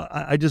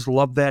I just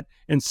love that.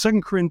 And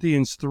 2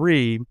 Corinthians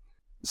 3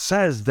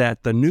 says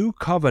that the new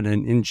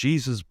covenant in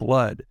Jesus'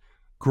 blood,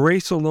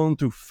 grace alone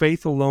through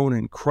faith alone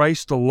in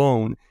Christ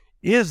alone,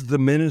 is the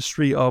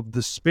ministry of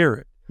the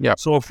Spirit. Yeah.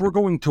 So if we're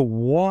going to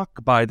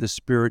walk by the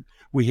Spirit,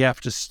 we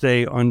have to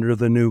stay under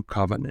the new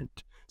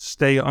covenant,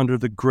 stay under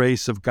the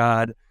grace of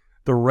God.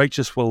 The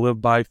righteous will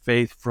live by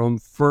faith from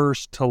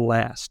first to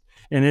last.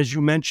 And as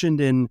you mentioned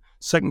in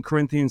 2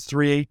 Corinthians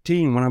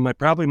 3:18, one of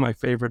probably my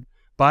favorite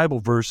Bible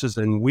verses,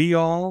 and we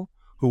all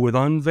who with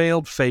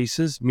unveiled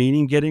faces,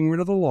 meaning getting rid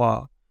of the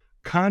law,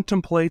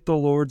 contemplate the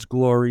Lord's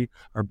glory,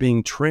 are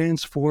being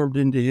transformed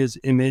into His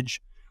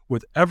image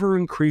with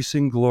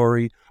ever-increasing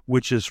glory,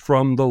 which is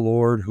from the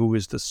Lord, who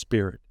is the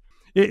Spirit.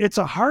 It's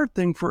a hard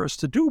thing for us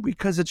to do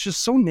because it's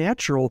just so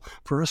natural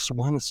for us to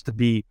want us to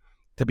be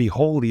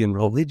holy and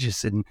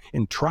religious and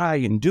try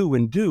and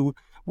do,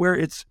 where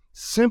it's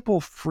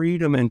simple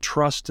freedom and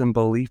trust and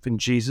belief in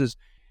Jesus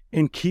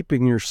and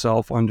keeping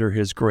yourself under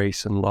His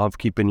grace and love,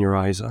 keeping your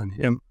eyes on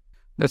Him.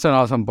 That's an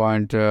awesome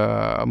point,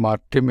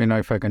 Mark. Tim,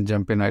 if I can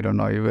jump in, I don't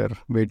know, you were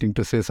waiting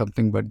to say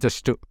something, but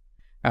just to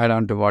add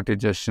on to what you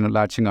just,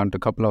 latching on to a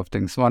couple of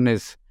things. One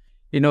is,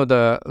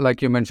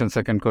 like you mentioned,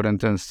 2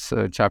 Corinthians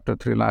chapter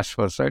 3, last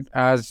verse, right?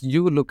 As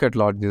you look at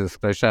Lord Jesus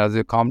Christ, as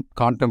you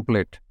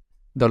contemplate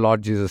the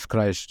Lord Jesus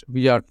Christ,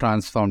 we are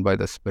transformed by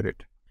the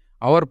Spirit.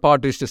 Our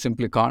part is to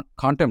simply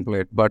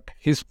contemplate, but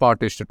His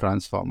part is to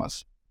transform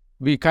us.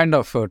 We kind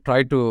of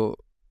try to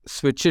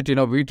switch it,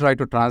 we try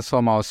to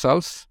transform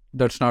ourselves.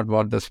 That's not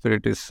what the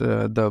Spirit is,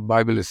 the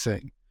Bible is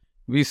saying.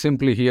 We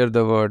simply hear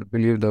the word,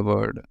 believe the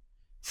word,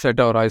 set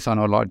our eyes on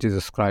our Lord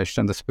Jesus Christ,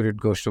 and the Spirit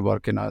goes to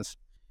work in us.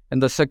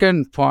 And the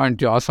second point,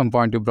 the awesome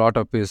point you brought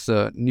up, is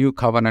the new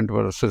covenant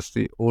versus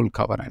the old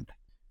covenant.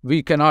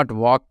 We cannot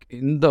walk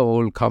in the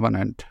old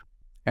covenant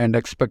and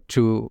expect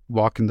to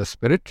walk in the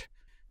Spirit.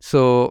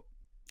 So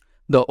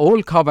the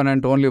old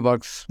covenant only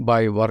works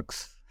by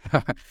works.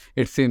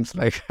 It seems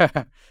like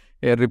a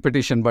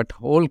repetition, but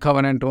old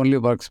covenant only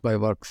works by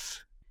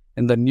works,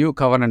 and the new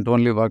covenant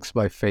only works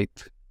by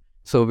faith.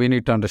 So we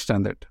need to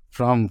understand that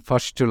from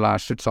first to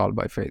last, it's all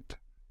by faith.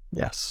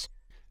 Yes.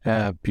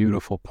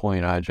 Beautiful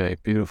point, Ajay.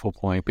 Beautiful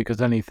point.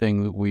 Because I've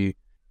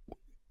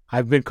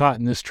been caught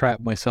in this trap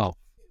myself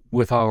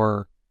with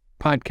our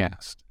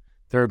podcast.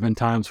 There have been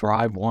times where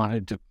I've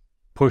wanted to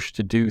push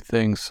to do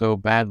things so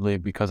badly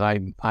because I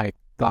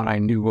thought I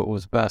knew what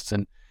was best.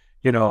 And,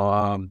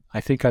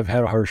 I think I've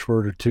had a harsh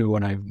word or two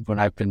when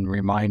I've been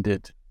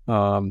reminded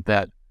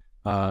that,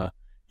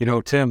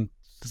 Tim,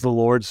 this is the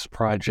Lord's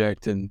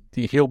project, and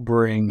He'll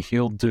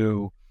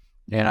do.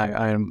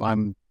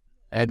 And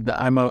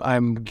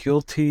I'm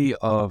guilty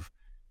of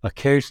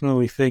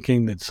occasionally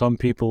thinking that some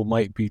people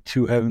might be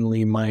too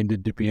heavenly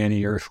minded to be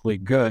any earthly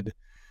good.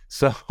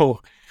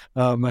 So,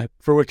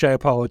 for which I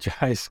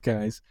apologize,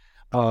 guys.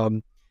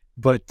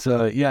 But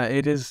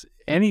it is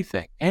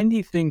anything.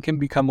 Anything can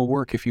become a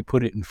work if you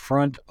put it in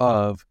front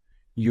of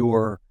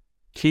your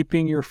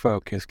keeping your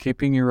focus,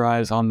 keeping your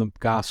eyes on the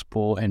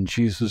gospel and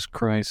Jesus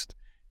Christ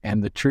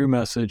and the true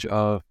message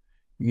of,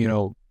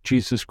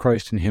 Jesus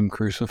Christ and Him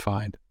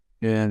crucified.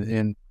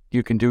 And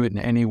you can do it in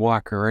any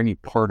walk or any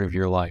part of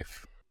your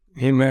life.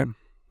 Amen.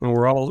 And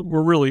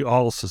we're really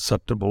all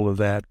susceptible to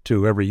that,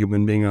 to every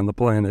human being on the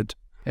planet.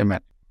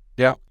 Amen.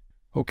 Yeah.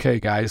 Okay,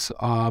 guys.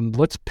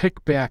 Let's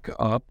pick back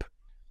up.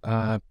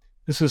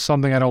 This is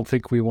something I don't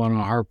think we want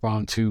to harp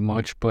on too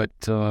much, but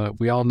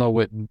we all know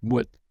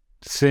what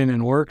sin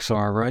and works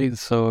are, right?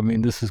 So I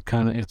mean, this is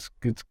kind of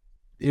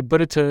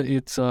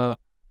it's a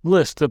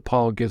list that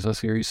Paul gives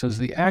us here. He says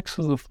the acts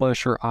of the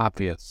flesh are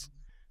obvious: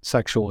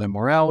 sexual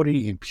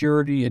immorality,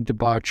 impurity, and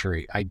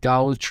debauchery,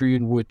 idolatry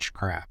and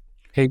witchcraft,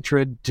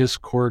 hatred,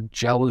 discord,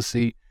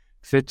 jealousy,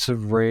 fits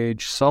of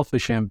rage,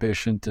 selfish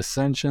ambition,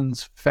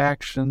 dissensions,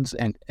 factions,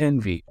 and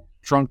envy,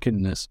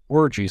 drunkenness,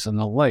 orgies, and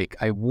the like.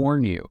 I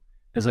warn you,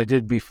 as I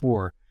did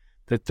before,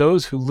 that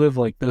those who live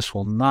like this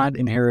will not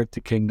inherit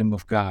the kingdom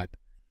of God.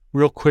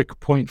 Real quick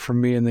point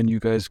from me, and then you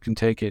guys can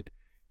take it,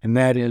 and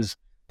that is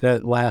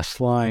that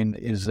last line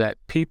is that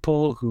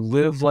people who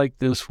live like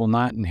this will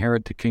not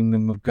inherit the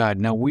kingdom of God.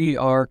 Now, we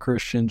are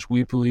Christians.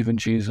 We believe in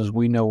Jesus.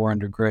 We know we're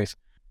under grace.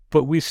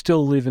 But we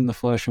still live in the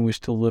flesh, and we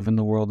still live in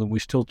the world, and we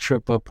still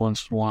trip up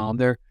once in a while.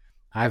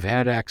 I've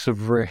had acts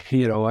of rage,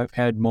 I've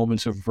had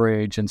moments of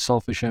rage and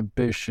selfish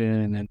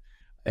ambition,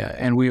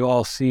 and we've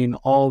all seen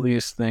all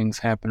these things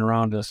happen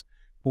around us.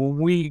 When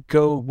we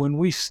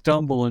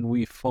stumble and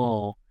we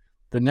fall,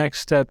 the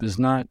next step is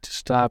not to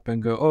stop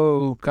and go,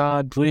 "Oh,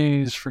 God,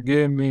 please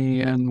forgive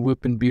me," and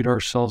whip and beat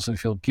ourselves and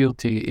feel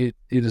guilty. It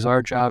is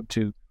our job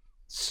to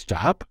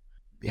stop.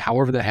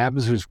 However that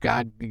happens, is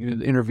God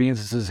intervenes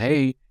and says,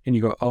 "Hey," and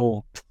you go,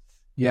 "Oh,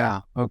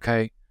 yeah,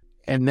 okay."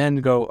 And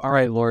then go, "All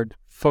right, Lord,"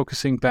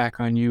 focusing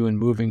back on you and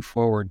moving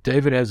forward.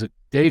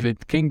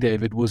 King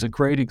David was a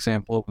great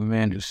example of a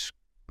man who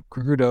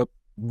screwed up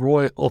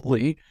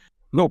royally.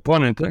 No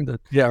pun intended.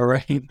 Yeah,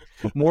 right.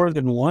 More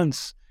than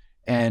once.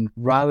 And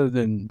rather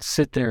than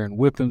sit there and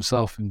whip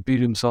himself and beat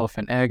himself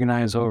and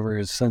agonize over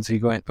his sins, he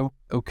went, "Oh,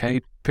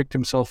 okay," picked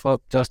himself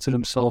up, dusted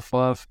himself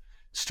off,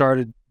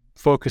 started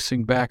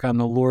focusing back on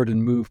the Lord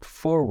and moved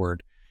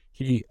forward.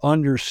 He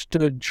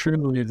understood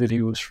truly that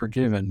he was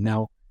forgiven.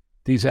 Now,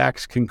 these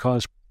acts can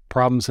cause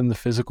problems in the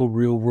physical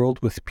real world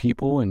with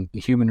people and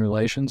human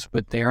relations,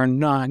 but they are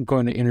not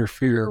going to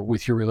interfere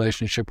with your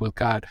relationship with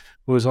God,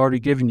 who has already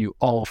given you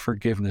all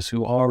forgiveness,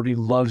 who already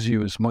loves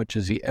you as much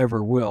as He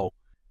ever will.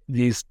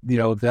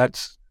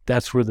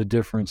 That's where the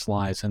difference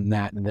lies in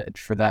that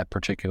for that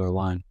particular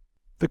line.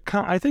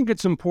 I think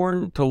it's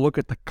important to look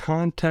at the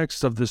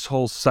context of this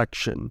whole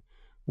section,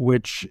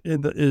 which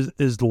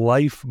is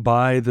life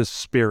by the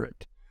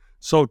Spirit.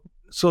 So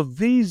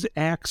these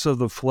acts of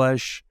the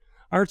flesh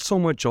aren't so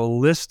much a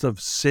list of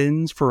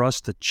sins for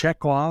us to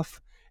check off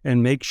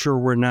and make sure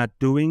we're not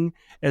doing,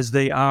 as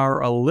they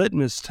are a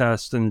litmus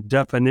test and a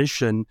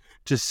definition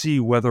to see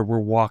whether we're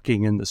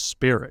walking in the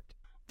Spirit.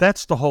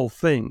 That's the whole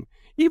thing.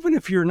 Even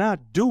if you're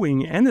not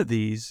doing any of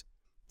these,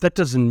 that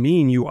doesn't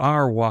mean you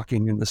are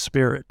walking in the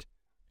Spirit.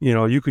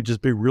 You could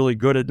just be really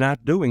good at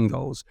not doing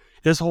those.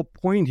 His whole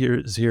point here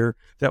is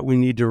that we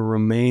need to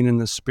remain in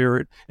the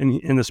Spirit,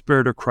 and in the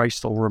Spirit of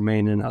Christ will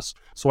remain in us.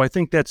 So I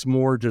think that's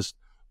more just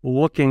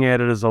looking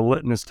at it as a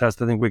litmus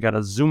test. I think we got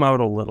to zoom out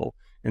a little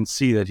and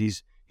see that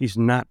he's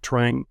not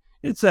trying.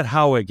 It's that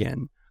how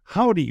again.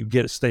 How do you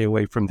stay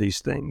away from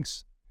these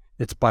things?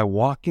 It's by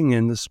walking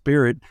in the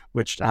Spirit,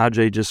 which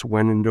Ajay just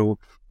went into,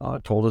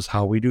 told us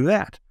how we do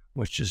that,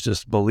 which is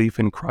just belief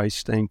in Christ,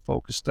 staying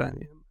focused on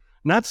Him.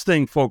 Not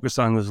staying focused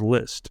on this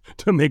list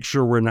to make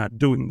sure we're not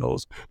doing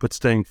those, but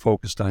staying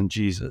focused on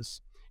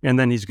Jesus. And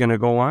then he's going to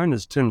go on,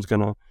 as Tim's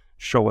going to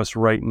show us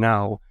right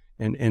now,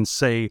 and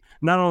say,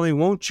 not only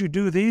won't you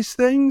do these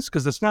things,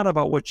 because it's not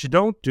about what you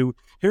don't do,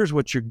 here's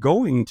what you're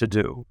going to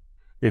do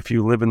if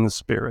you live in the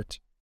Spirit.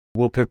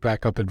 We'll pick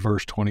back up at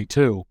verse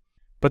 22.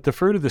 But the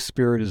fruit of the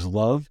Spirit is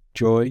love,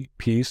 joy,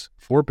 peace,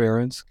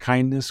 forbearance,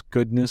 kindness,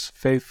 goodness,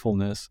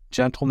 faithfulness,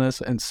 gentleness,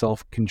 and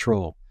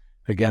self-control.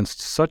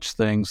 Against such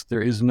things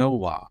there is no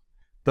law.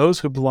 Those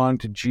who belong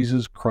to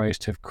Jesus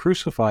Christ have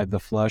crucified the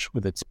flesh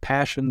with its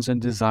passions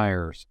and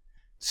desires.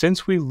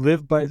 Since we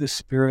live by the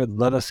Spirit,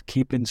 let us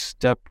keep in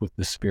step with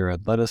the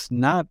Spirit. Let us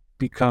not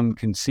become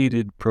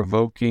conceited,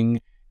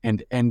 provoking,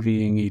 and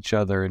envying each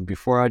other. And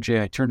before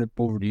Ajay, I turn it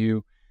over to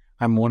you.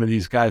 I'm one of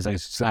these guys,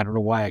 I don't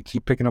know why I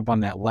keep picking up on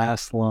that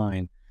last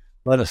line.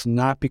 Let us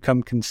not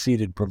become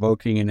conceited,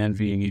 provoking, and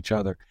envying each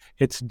other.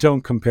 It's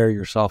don't compare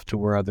yourself to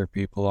where other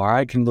people are.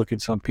 I can look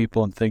at some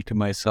people and think to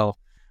myself,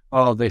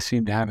 oh, they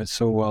seem to have it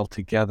so well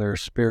together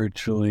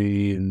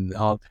spiritually, and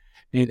all.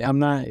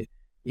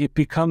 It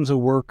becomes a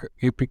work.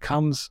 It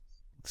becomes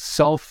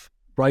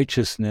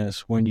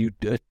self-righteousness when you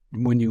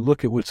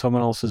look at what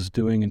someone else is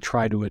doing and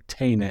try to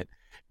attain it.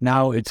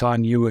 Now it's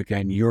on you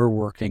again. You're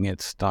working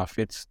at stuff.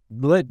 It's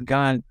let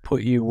God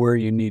put you where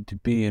you need to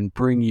be and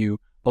bring you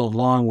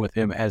along with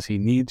him as he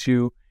needs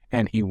you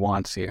and he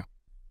wants you.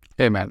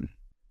 Amen.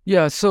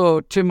 Yeah, so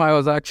Tim, I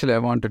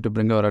wanted to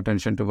bring our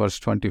attention to verse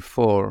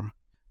 24.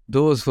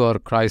 Those who are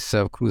Christ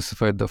have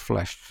crucified the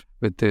flesh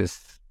with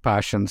its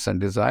passions and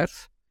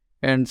desires.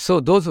 And so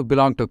those who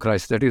belong to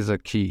Christ, that is a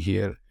key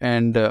here.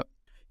 And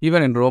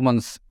even in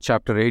Romans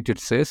chapter 8, it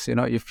says,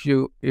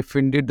 if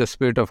indeed the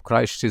Spirit of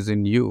Christ is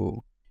in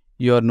you,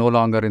 you are no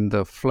longer in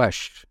the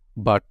flesh,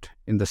 but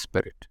in the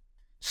Spirit.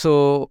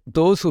 So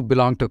those who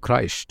belong to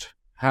Christ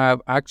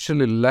have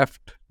actually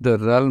left the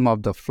realm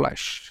of the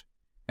flesh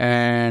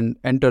and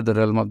entered the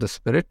realm of the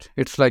Spirit.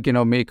 It's like,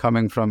 me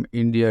coming from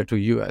India to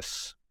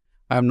US.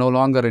 I'm no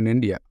longer in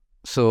India.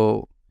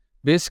 So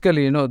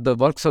basically, the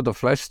works of the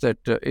flesh that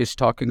is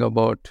talking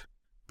about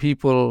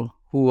people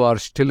who are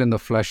still in the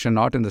flesh and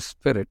not in the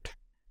Spirit.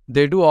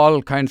 They do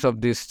all kinds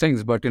of these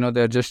things, but,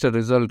 they're just a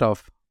result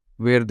of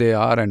where they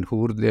are and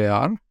who they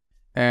are.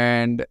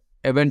 And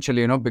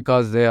eventually,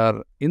 because they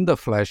are in the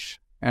flesh,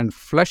 and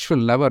flesh will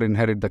never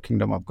inherit the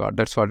kingdom of God.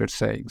 That's what it's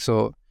saying.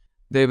 So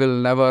they will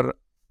never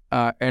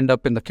end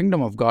up in the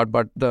kingdom of God,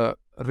 but the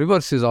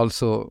reverse is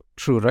also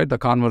true, right? The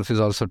converse is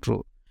also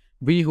true.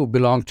 We who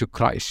belong to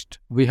Christ,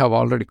 we have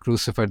already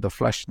crucified the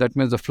flesh. That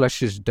means the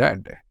flesh is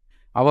dead.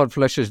 Our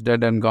flesh is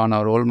dead and gone.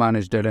 Our old man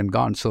is dead and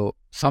gone. So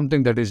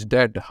something that is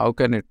dead, how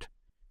can it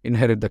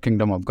inherit the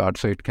kingdom of God?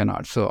 So it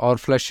cannot. So our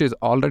flesh is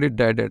already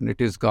dead and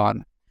it is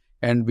gone.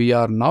 And we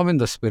are now in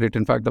the Spirit.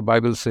 In fact, the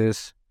Bible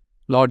says,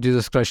 Lord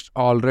Jesus Christ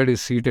already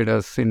seated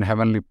us in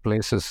heavenly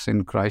places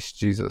in Christ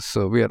Jesus.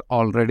 So we are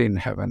already in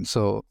heaven.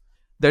 So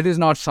that is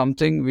not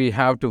something we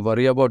have to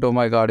worry about. Oh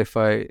my God, if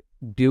I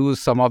do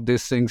some of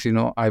these things,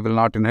 I will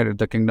not inherit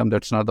the kingdom.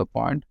 That's not the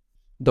point.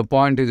 The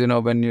point is,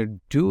 when you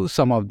do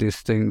some of these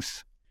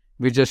things,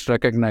 we just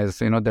recognize,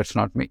 that's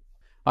not me.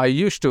 I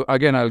used to,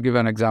 again, I'll give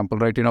an example,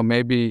 right?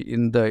 Maybe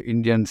in the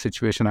Indian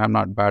situation, I'm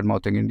not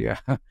bad-mouthing India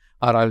or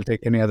I'll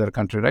take any other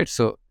country, right?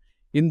 So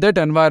in that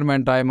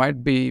environment, I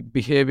might be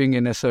behaving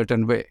in a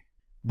certain way.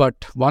 But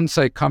once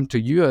I come to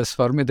US,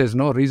 for me, there's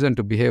no reason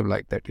to behave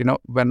like that.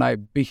 When I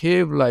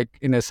behave like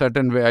in a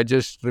certain way, I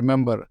just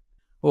remember,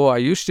 oh, I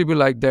used to be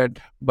like that,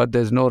 but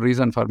there's no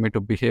reason for me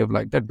to behave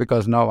like that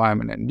because now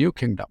I'm in a new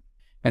kingdom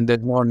and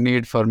there's no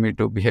need for me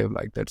to behave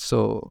like that.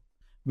 So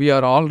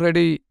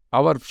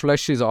our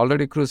flesh is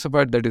already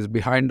crucified, that is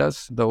behind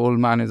us. The old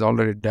man is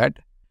already dead.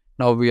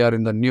 Now we are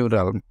in the new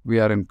realm. We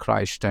are in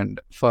Christ.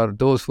 And for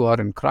those who are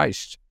in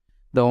Christ,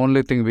 the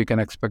only thing we can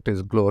expect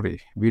is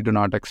glory. We do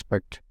not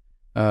expect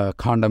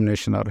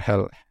condemnation or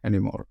hell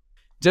anymore.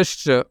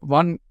 Just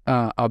one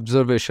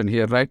observation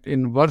here, right?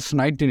 In verse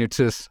 19, it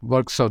says,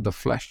 works of the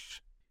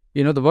flesh.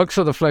 The works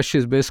of the flesh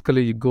is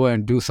basically you go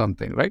and do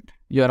something, right?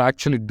 You are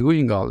actually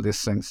doing all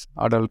these things,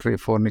 adultery,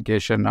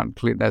 fornication,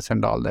 uncleanness,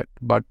 and all that.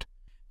 But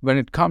when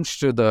it comes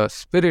to the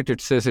Spirit, it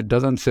says, it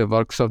doesn't say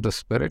works of the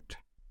Spirit.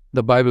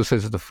 The Bible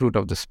says the fruit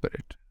of the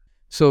Spirit.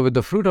 So with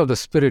the fruit of the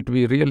Spirit,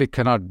 we really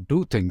cannot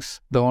do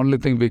things. The only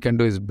thing we can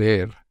do is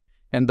bear.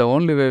 And the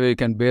only way we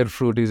can bear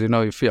fruit is,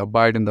 if we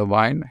abide in the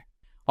vine.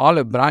 All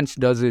a branch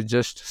does is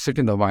just sit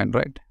in the vine,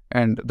 right?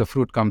 And the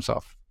fruit comes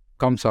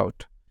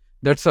out.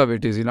 That's how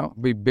it is,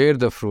 We bear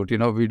the fruit,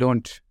 we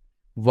don't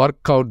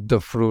work out the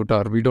fruit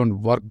or we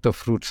don't work the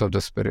fruits of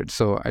the Spirit.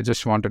 So I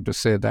just wanted to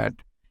say that.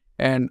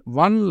 And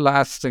one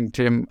last thing,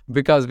 Tim,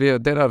 because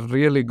there are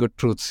really good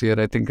truths here.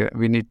 I think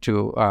we need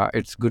to,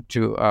 it's good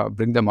to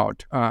bring them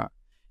out.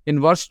 In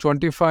verse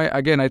 25,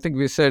 again, I think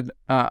we said,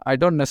 I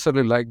don't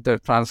necessarily like the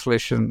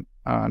translation,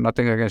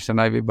 nothing against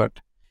NIV, but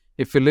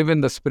if we live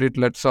in the Spirit,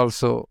 let's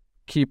also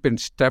keep in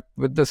step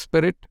with the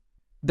Spirit.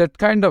 That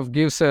kind of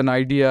gives an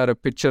idea or a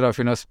picture of,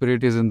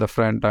 Spirit is in the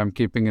front, I'm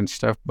keeping in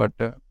step. But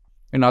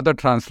in other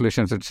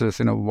translations, it says,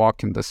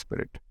 walk in the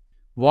Spirit.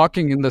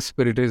 Walking in the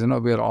Spirit is,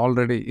 we are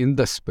already in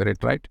the Spirit,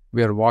 right?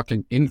 We are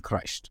walking in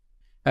Christ.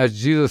 As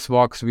Jesus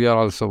walks, we are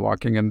also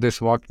walking. And this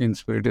walking in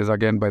Spirit is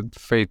again by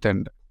faith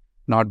and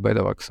not by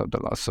the works of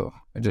the law. So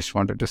I just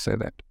wanted to say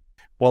that.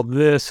 Well,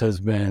 this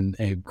has been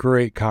a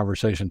great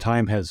conversation.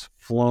 Time has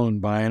flown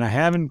by, and I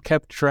haven't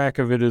kept track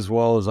of it as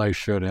well as I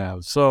should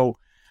have. So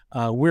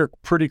We're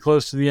pretty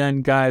close to the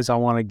end, guys. I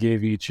want to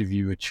give each of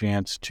you a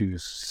chance to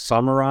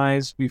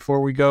summarize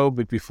before we go,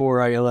 but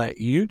before I let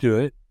you do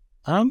it,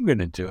 I'm going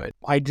to do it.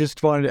 I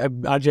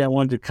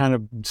wanted to kind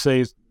of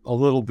say a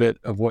little bit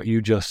of what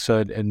you just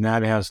said, and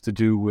that has to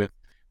do with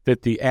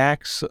that the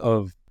acts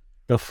of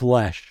the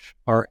flesh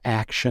are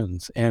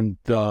actions, and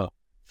the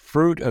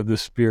fruit of the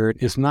Spirit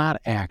is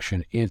not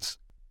action, it's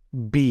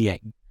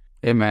being.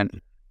 Amen.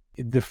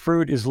 The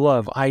fruit is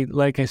love.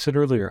 Like I said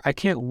earlier, I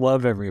can't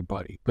love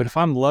everybody, but if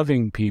I'm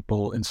loving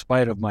people in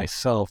spite of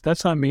myself,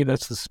 that's not me,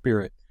 that's the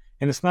Spirit.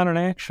 And it's not an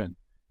action.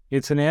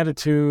 It's an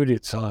attitude,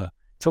 it's a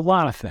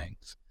lot of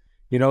things.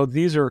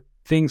 These are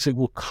things that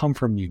will come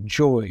from you: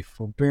 joy,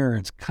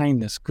 forbearance,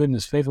 kindness,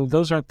 goodness, faithfulness.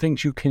 Those aren't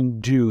things you can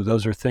do.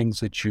 Those are things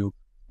that you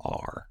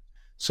are.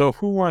 So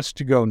who wants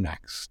to go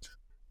next?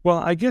 Well,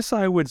 I guess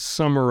I would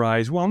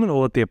summarize. Well, I'm going to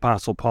let the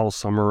Apostle Paul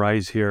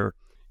summarize here.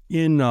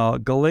 In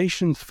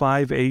Galatians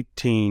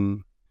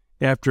 5:18,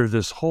 after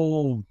this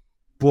whole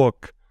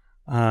book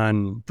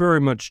on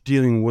very much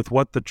dealing with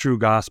what the true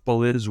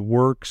gospel is,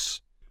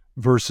 works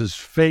versus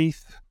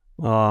faith,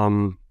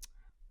 and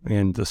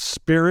the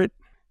Spirit,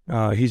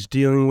 he's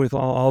dealing with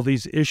all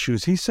these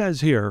issues. He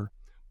says here,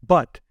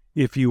 "But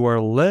if you are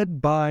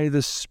led by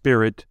the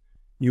Spirit,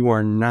 you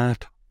are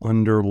not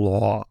under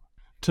law."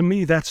 To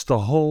me, that's the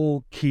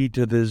whole key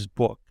to this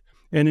book.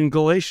 And in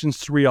Galatians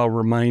 3, I'll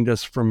remind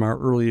us from our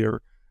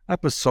earlier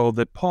episode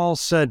that Paul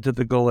said to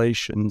the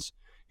Galatians,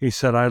 he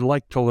said, "I'd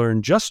like to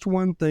learn just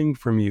one thing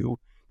from you.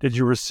 Did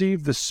you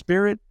receive the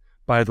Spirit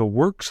by the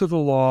works of the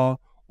law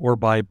or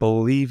by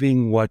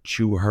believing what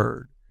you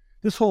heard?"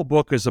 This whole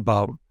book is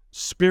about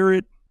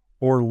Spirit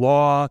or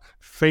law,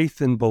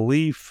 faith and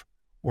belief,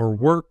 or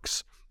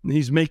works. And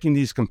he's making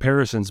these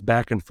comparisons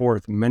back and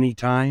forth many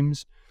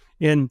times.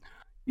 And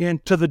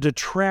to the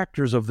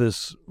detractors of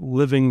this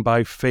living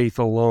by faith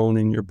alone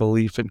in your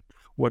belief in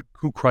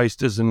who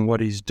Christ is and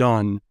what he's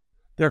done,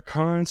 they're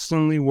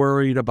constantly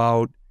worried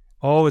about,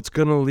 it's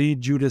going to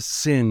lead you to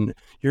sin.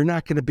 You're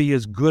not going to be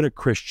as good a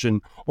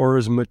Christian or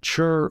as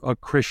mature a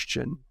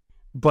Christian.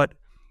 But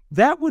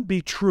that would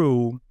be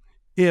true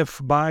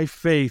if by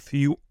faith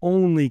you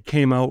only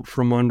came out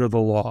from under the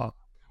law.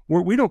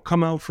 We don't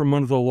come out from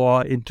under the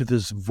law into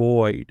this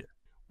void.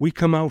 We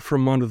come out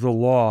from under the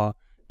law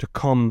to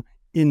come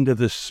into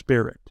the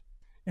Spirit.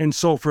 And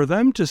so for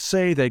them to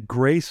say that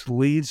grace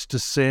leads to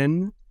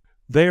sin,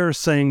 they are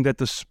saying that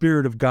the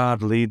Spirit of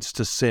God leads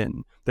to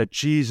sin, that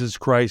Jesus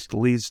Christ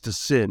leads to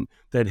sin,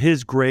 that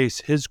his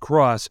grace, his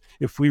cross,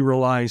 if we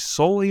rely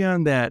solely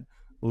on that,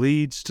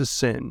 leads to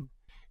sin.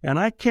 And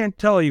I can't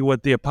tell you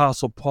what the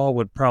Apostle Paul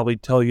would probably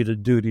tell you to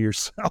do to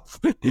yourself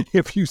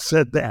if you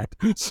said that.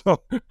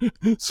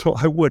 So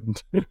I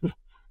wouldn't.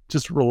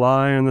 Just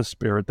rely on the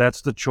Spirit.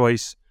 That's the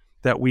choice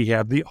that we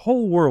have. The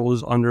whole world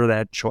is under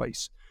that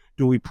choice.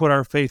 Do we put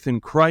our faith in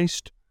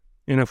Christ?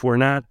 And if we're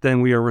not,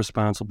 then we are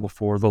responsible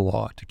for the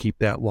law, to keep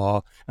that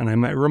law. And I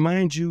might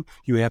remind you,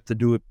 you have to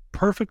do it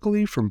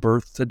perfectly from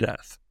birth to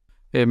death.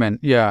 Amen.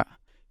 Yeah,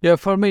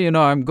 for me,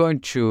 I'm going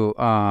to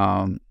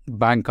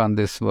bank on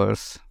this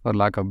verse, for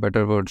lack of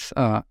better words.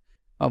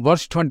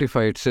 Verse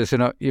 25, it says,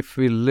 if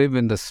we live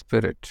in the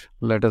Spirit,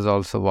 let us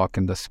also walk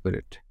in the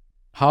Spirit.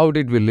 How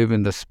did we live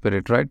in the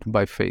Spirit, right?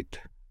 By faith,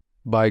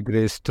 by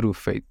grace through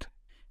faith.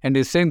 And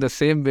he's saying the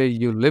same way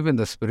you live in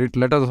the Spirit,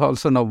 let us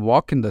also now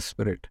walk in the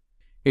Spirit.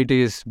 It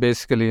is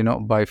basically,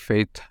 by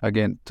faith,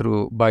 again,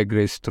 by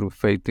grace through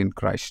faith in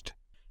Christ.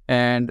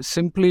 And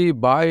simply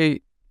by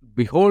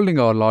beholding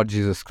our Lord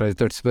Jesus Christ,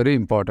 that's very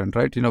important,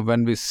 right?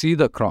 When we see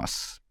the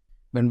cross,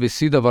 when we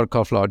see the work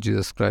of Lord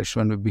Jesus Christ,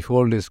 when we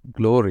behold his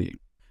glory,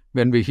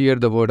 when we hear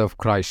the word of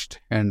Christ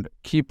and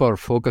keep our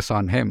focus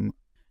on him,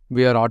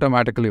 we are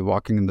automatically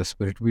walking in the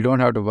Spirit. We don't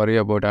have to worry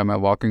about, am I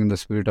walking in the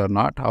Spirit or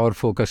not? Our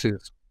focus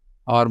is,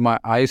 are my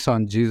eyes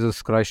on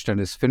Jesus Christ and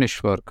his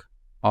finished work,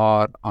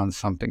 or on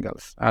something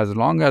else? As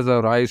long as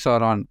our eyes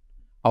are on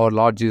our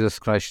Lord Jesus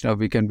Christ,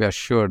 we can be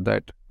assured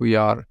that we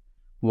are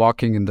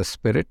walking in the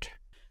Spirit.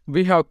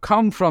 We have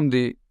come from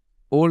the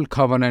old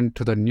covenant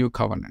to the new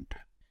covenant.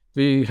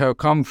 We have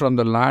come from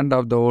the land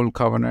of the old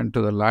covenant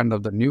to the land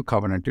of the new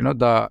covenant.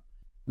 The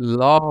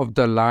law of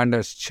the land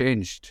has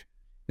changed.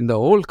 In the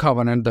old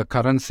covenant, the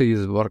currency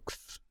is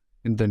works.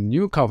 In the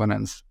new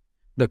covenants,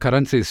 the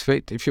currency is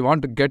faith. If you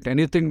want to get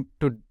anything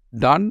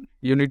done,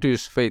 you need to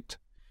use faith.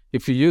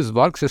 If you use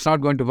works, it's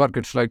not going to work.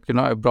 It's like,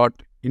 I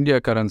brought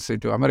India currency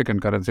to American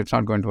currency. It's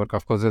not going to work.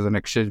 Of course, there's an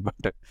exchange,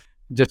 but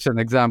just an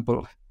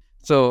example.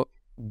 So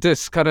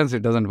this currency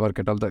doesn't work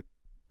at all. The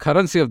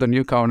currency of the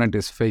new covenant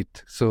is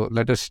faith. So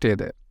let us stay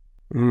there.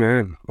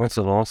 Man, that's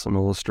an awesome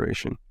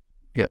illustration.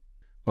 Yeah.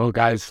 Well,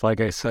 guys, like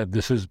I said,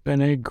 this has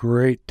been a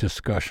great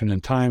discussion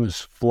and time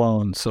has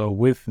flown. So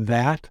with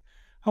that,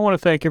 I want to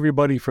thank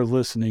everybody for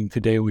listening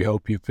today. We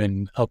hope you've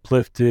been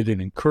uplifted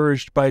and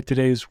encouraged by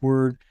today's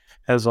word.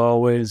 As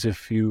always,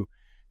 if you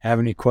have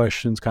any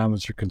questions,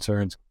 comments, or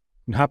concerns,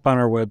 you can hop on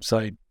our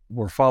website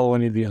or follow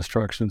any of the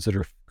instructions that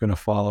are going to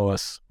follow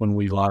us when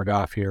we log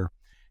off here.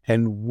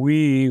 And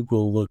we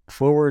will look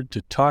forward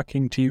to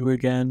talking to you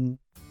again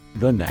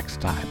the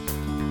next time.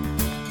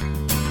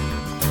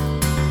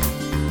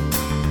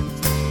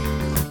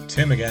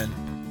 Tim again.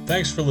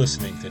 Thanks for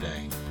listening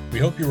today. We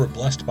hope you were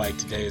blessed by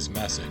today's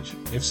message.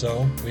 If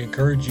so, we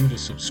encourage you to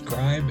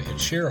subscribe and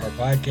share our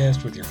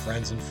podcast with your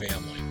friends and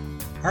family.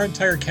 Our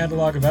entire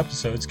catalog of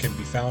episodes can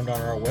be found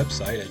on our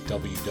website at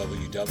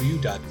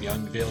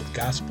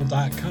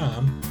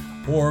www.theunveiledgospel.com,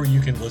 or you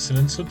can listen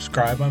and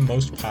subscribe on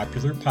most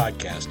popular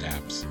podcast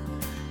apps.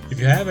 If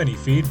you have any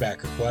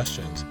feedback or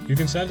questions, you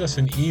can send us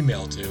an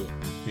email to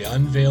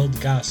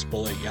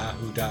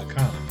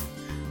theunveiledgospel@yahoo.com.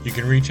 You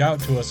can reach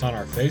out to us on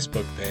our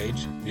Facebook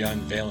page, The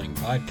Unveiling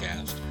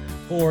Podcast,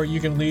 or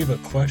you can leave a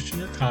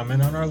question or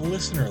comment on our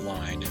listener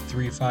line at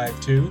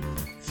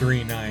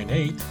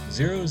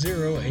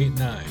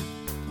 352-398-0089.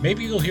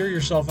 Maybe you'll hear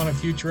yourself on a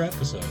future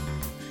episode.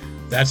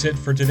 That's it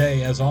for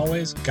today. As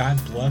always, God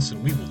bless,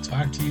 and we will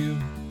talk to you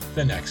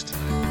the next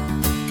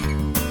time.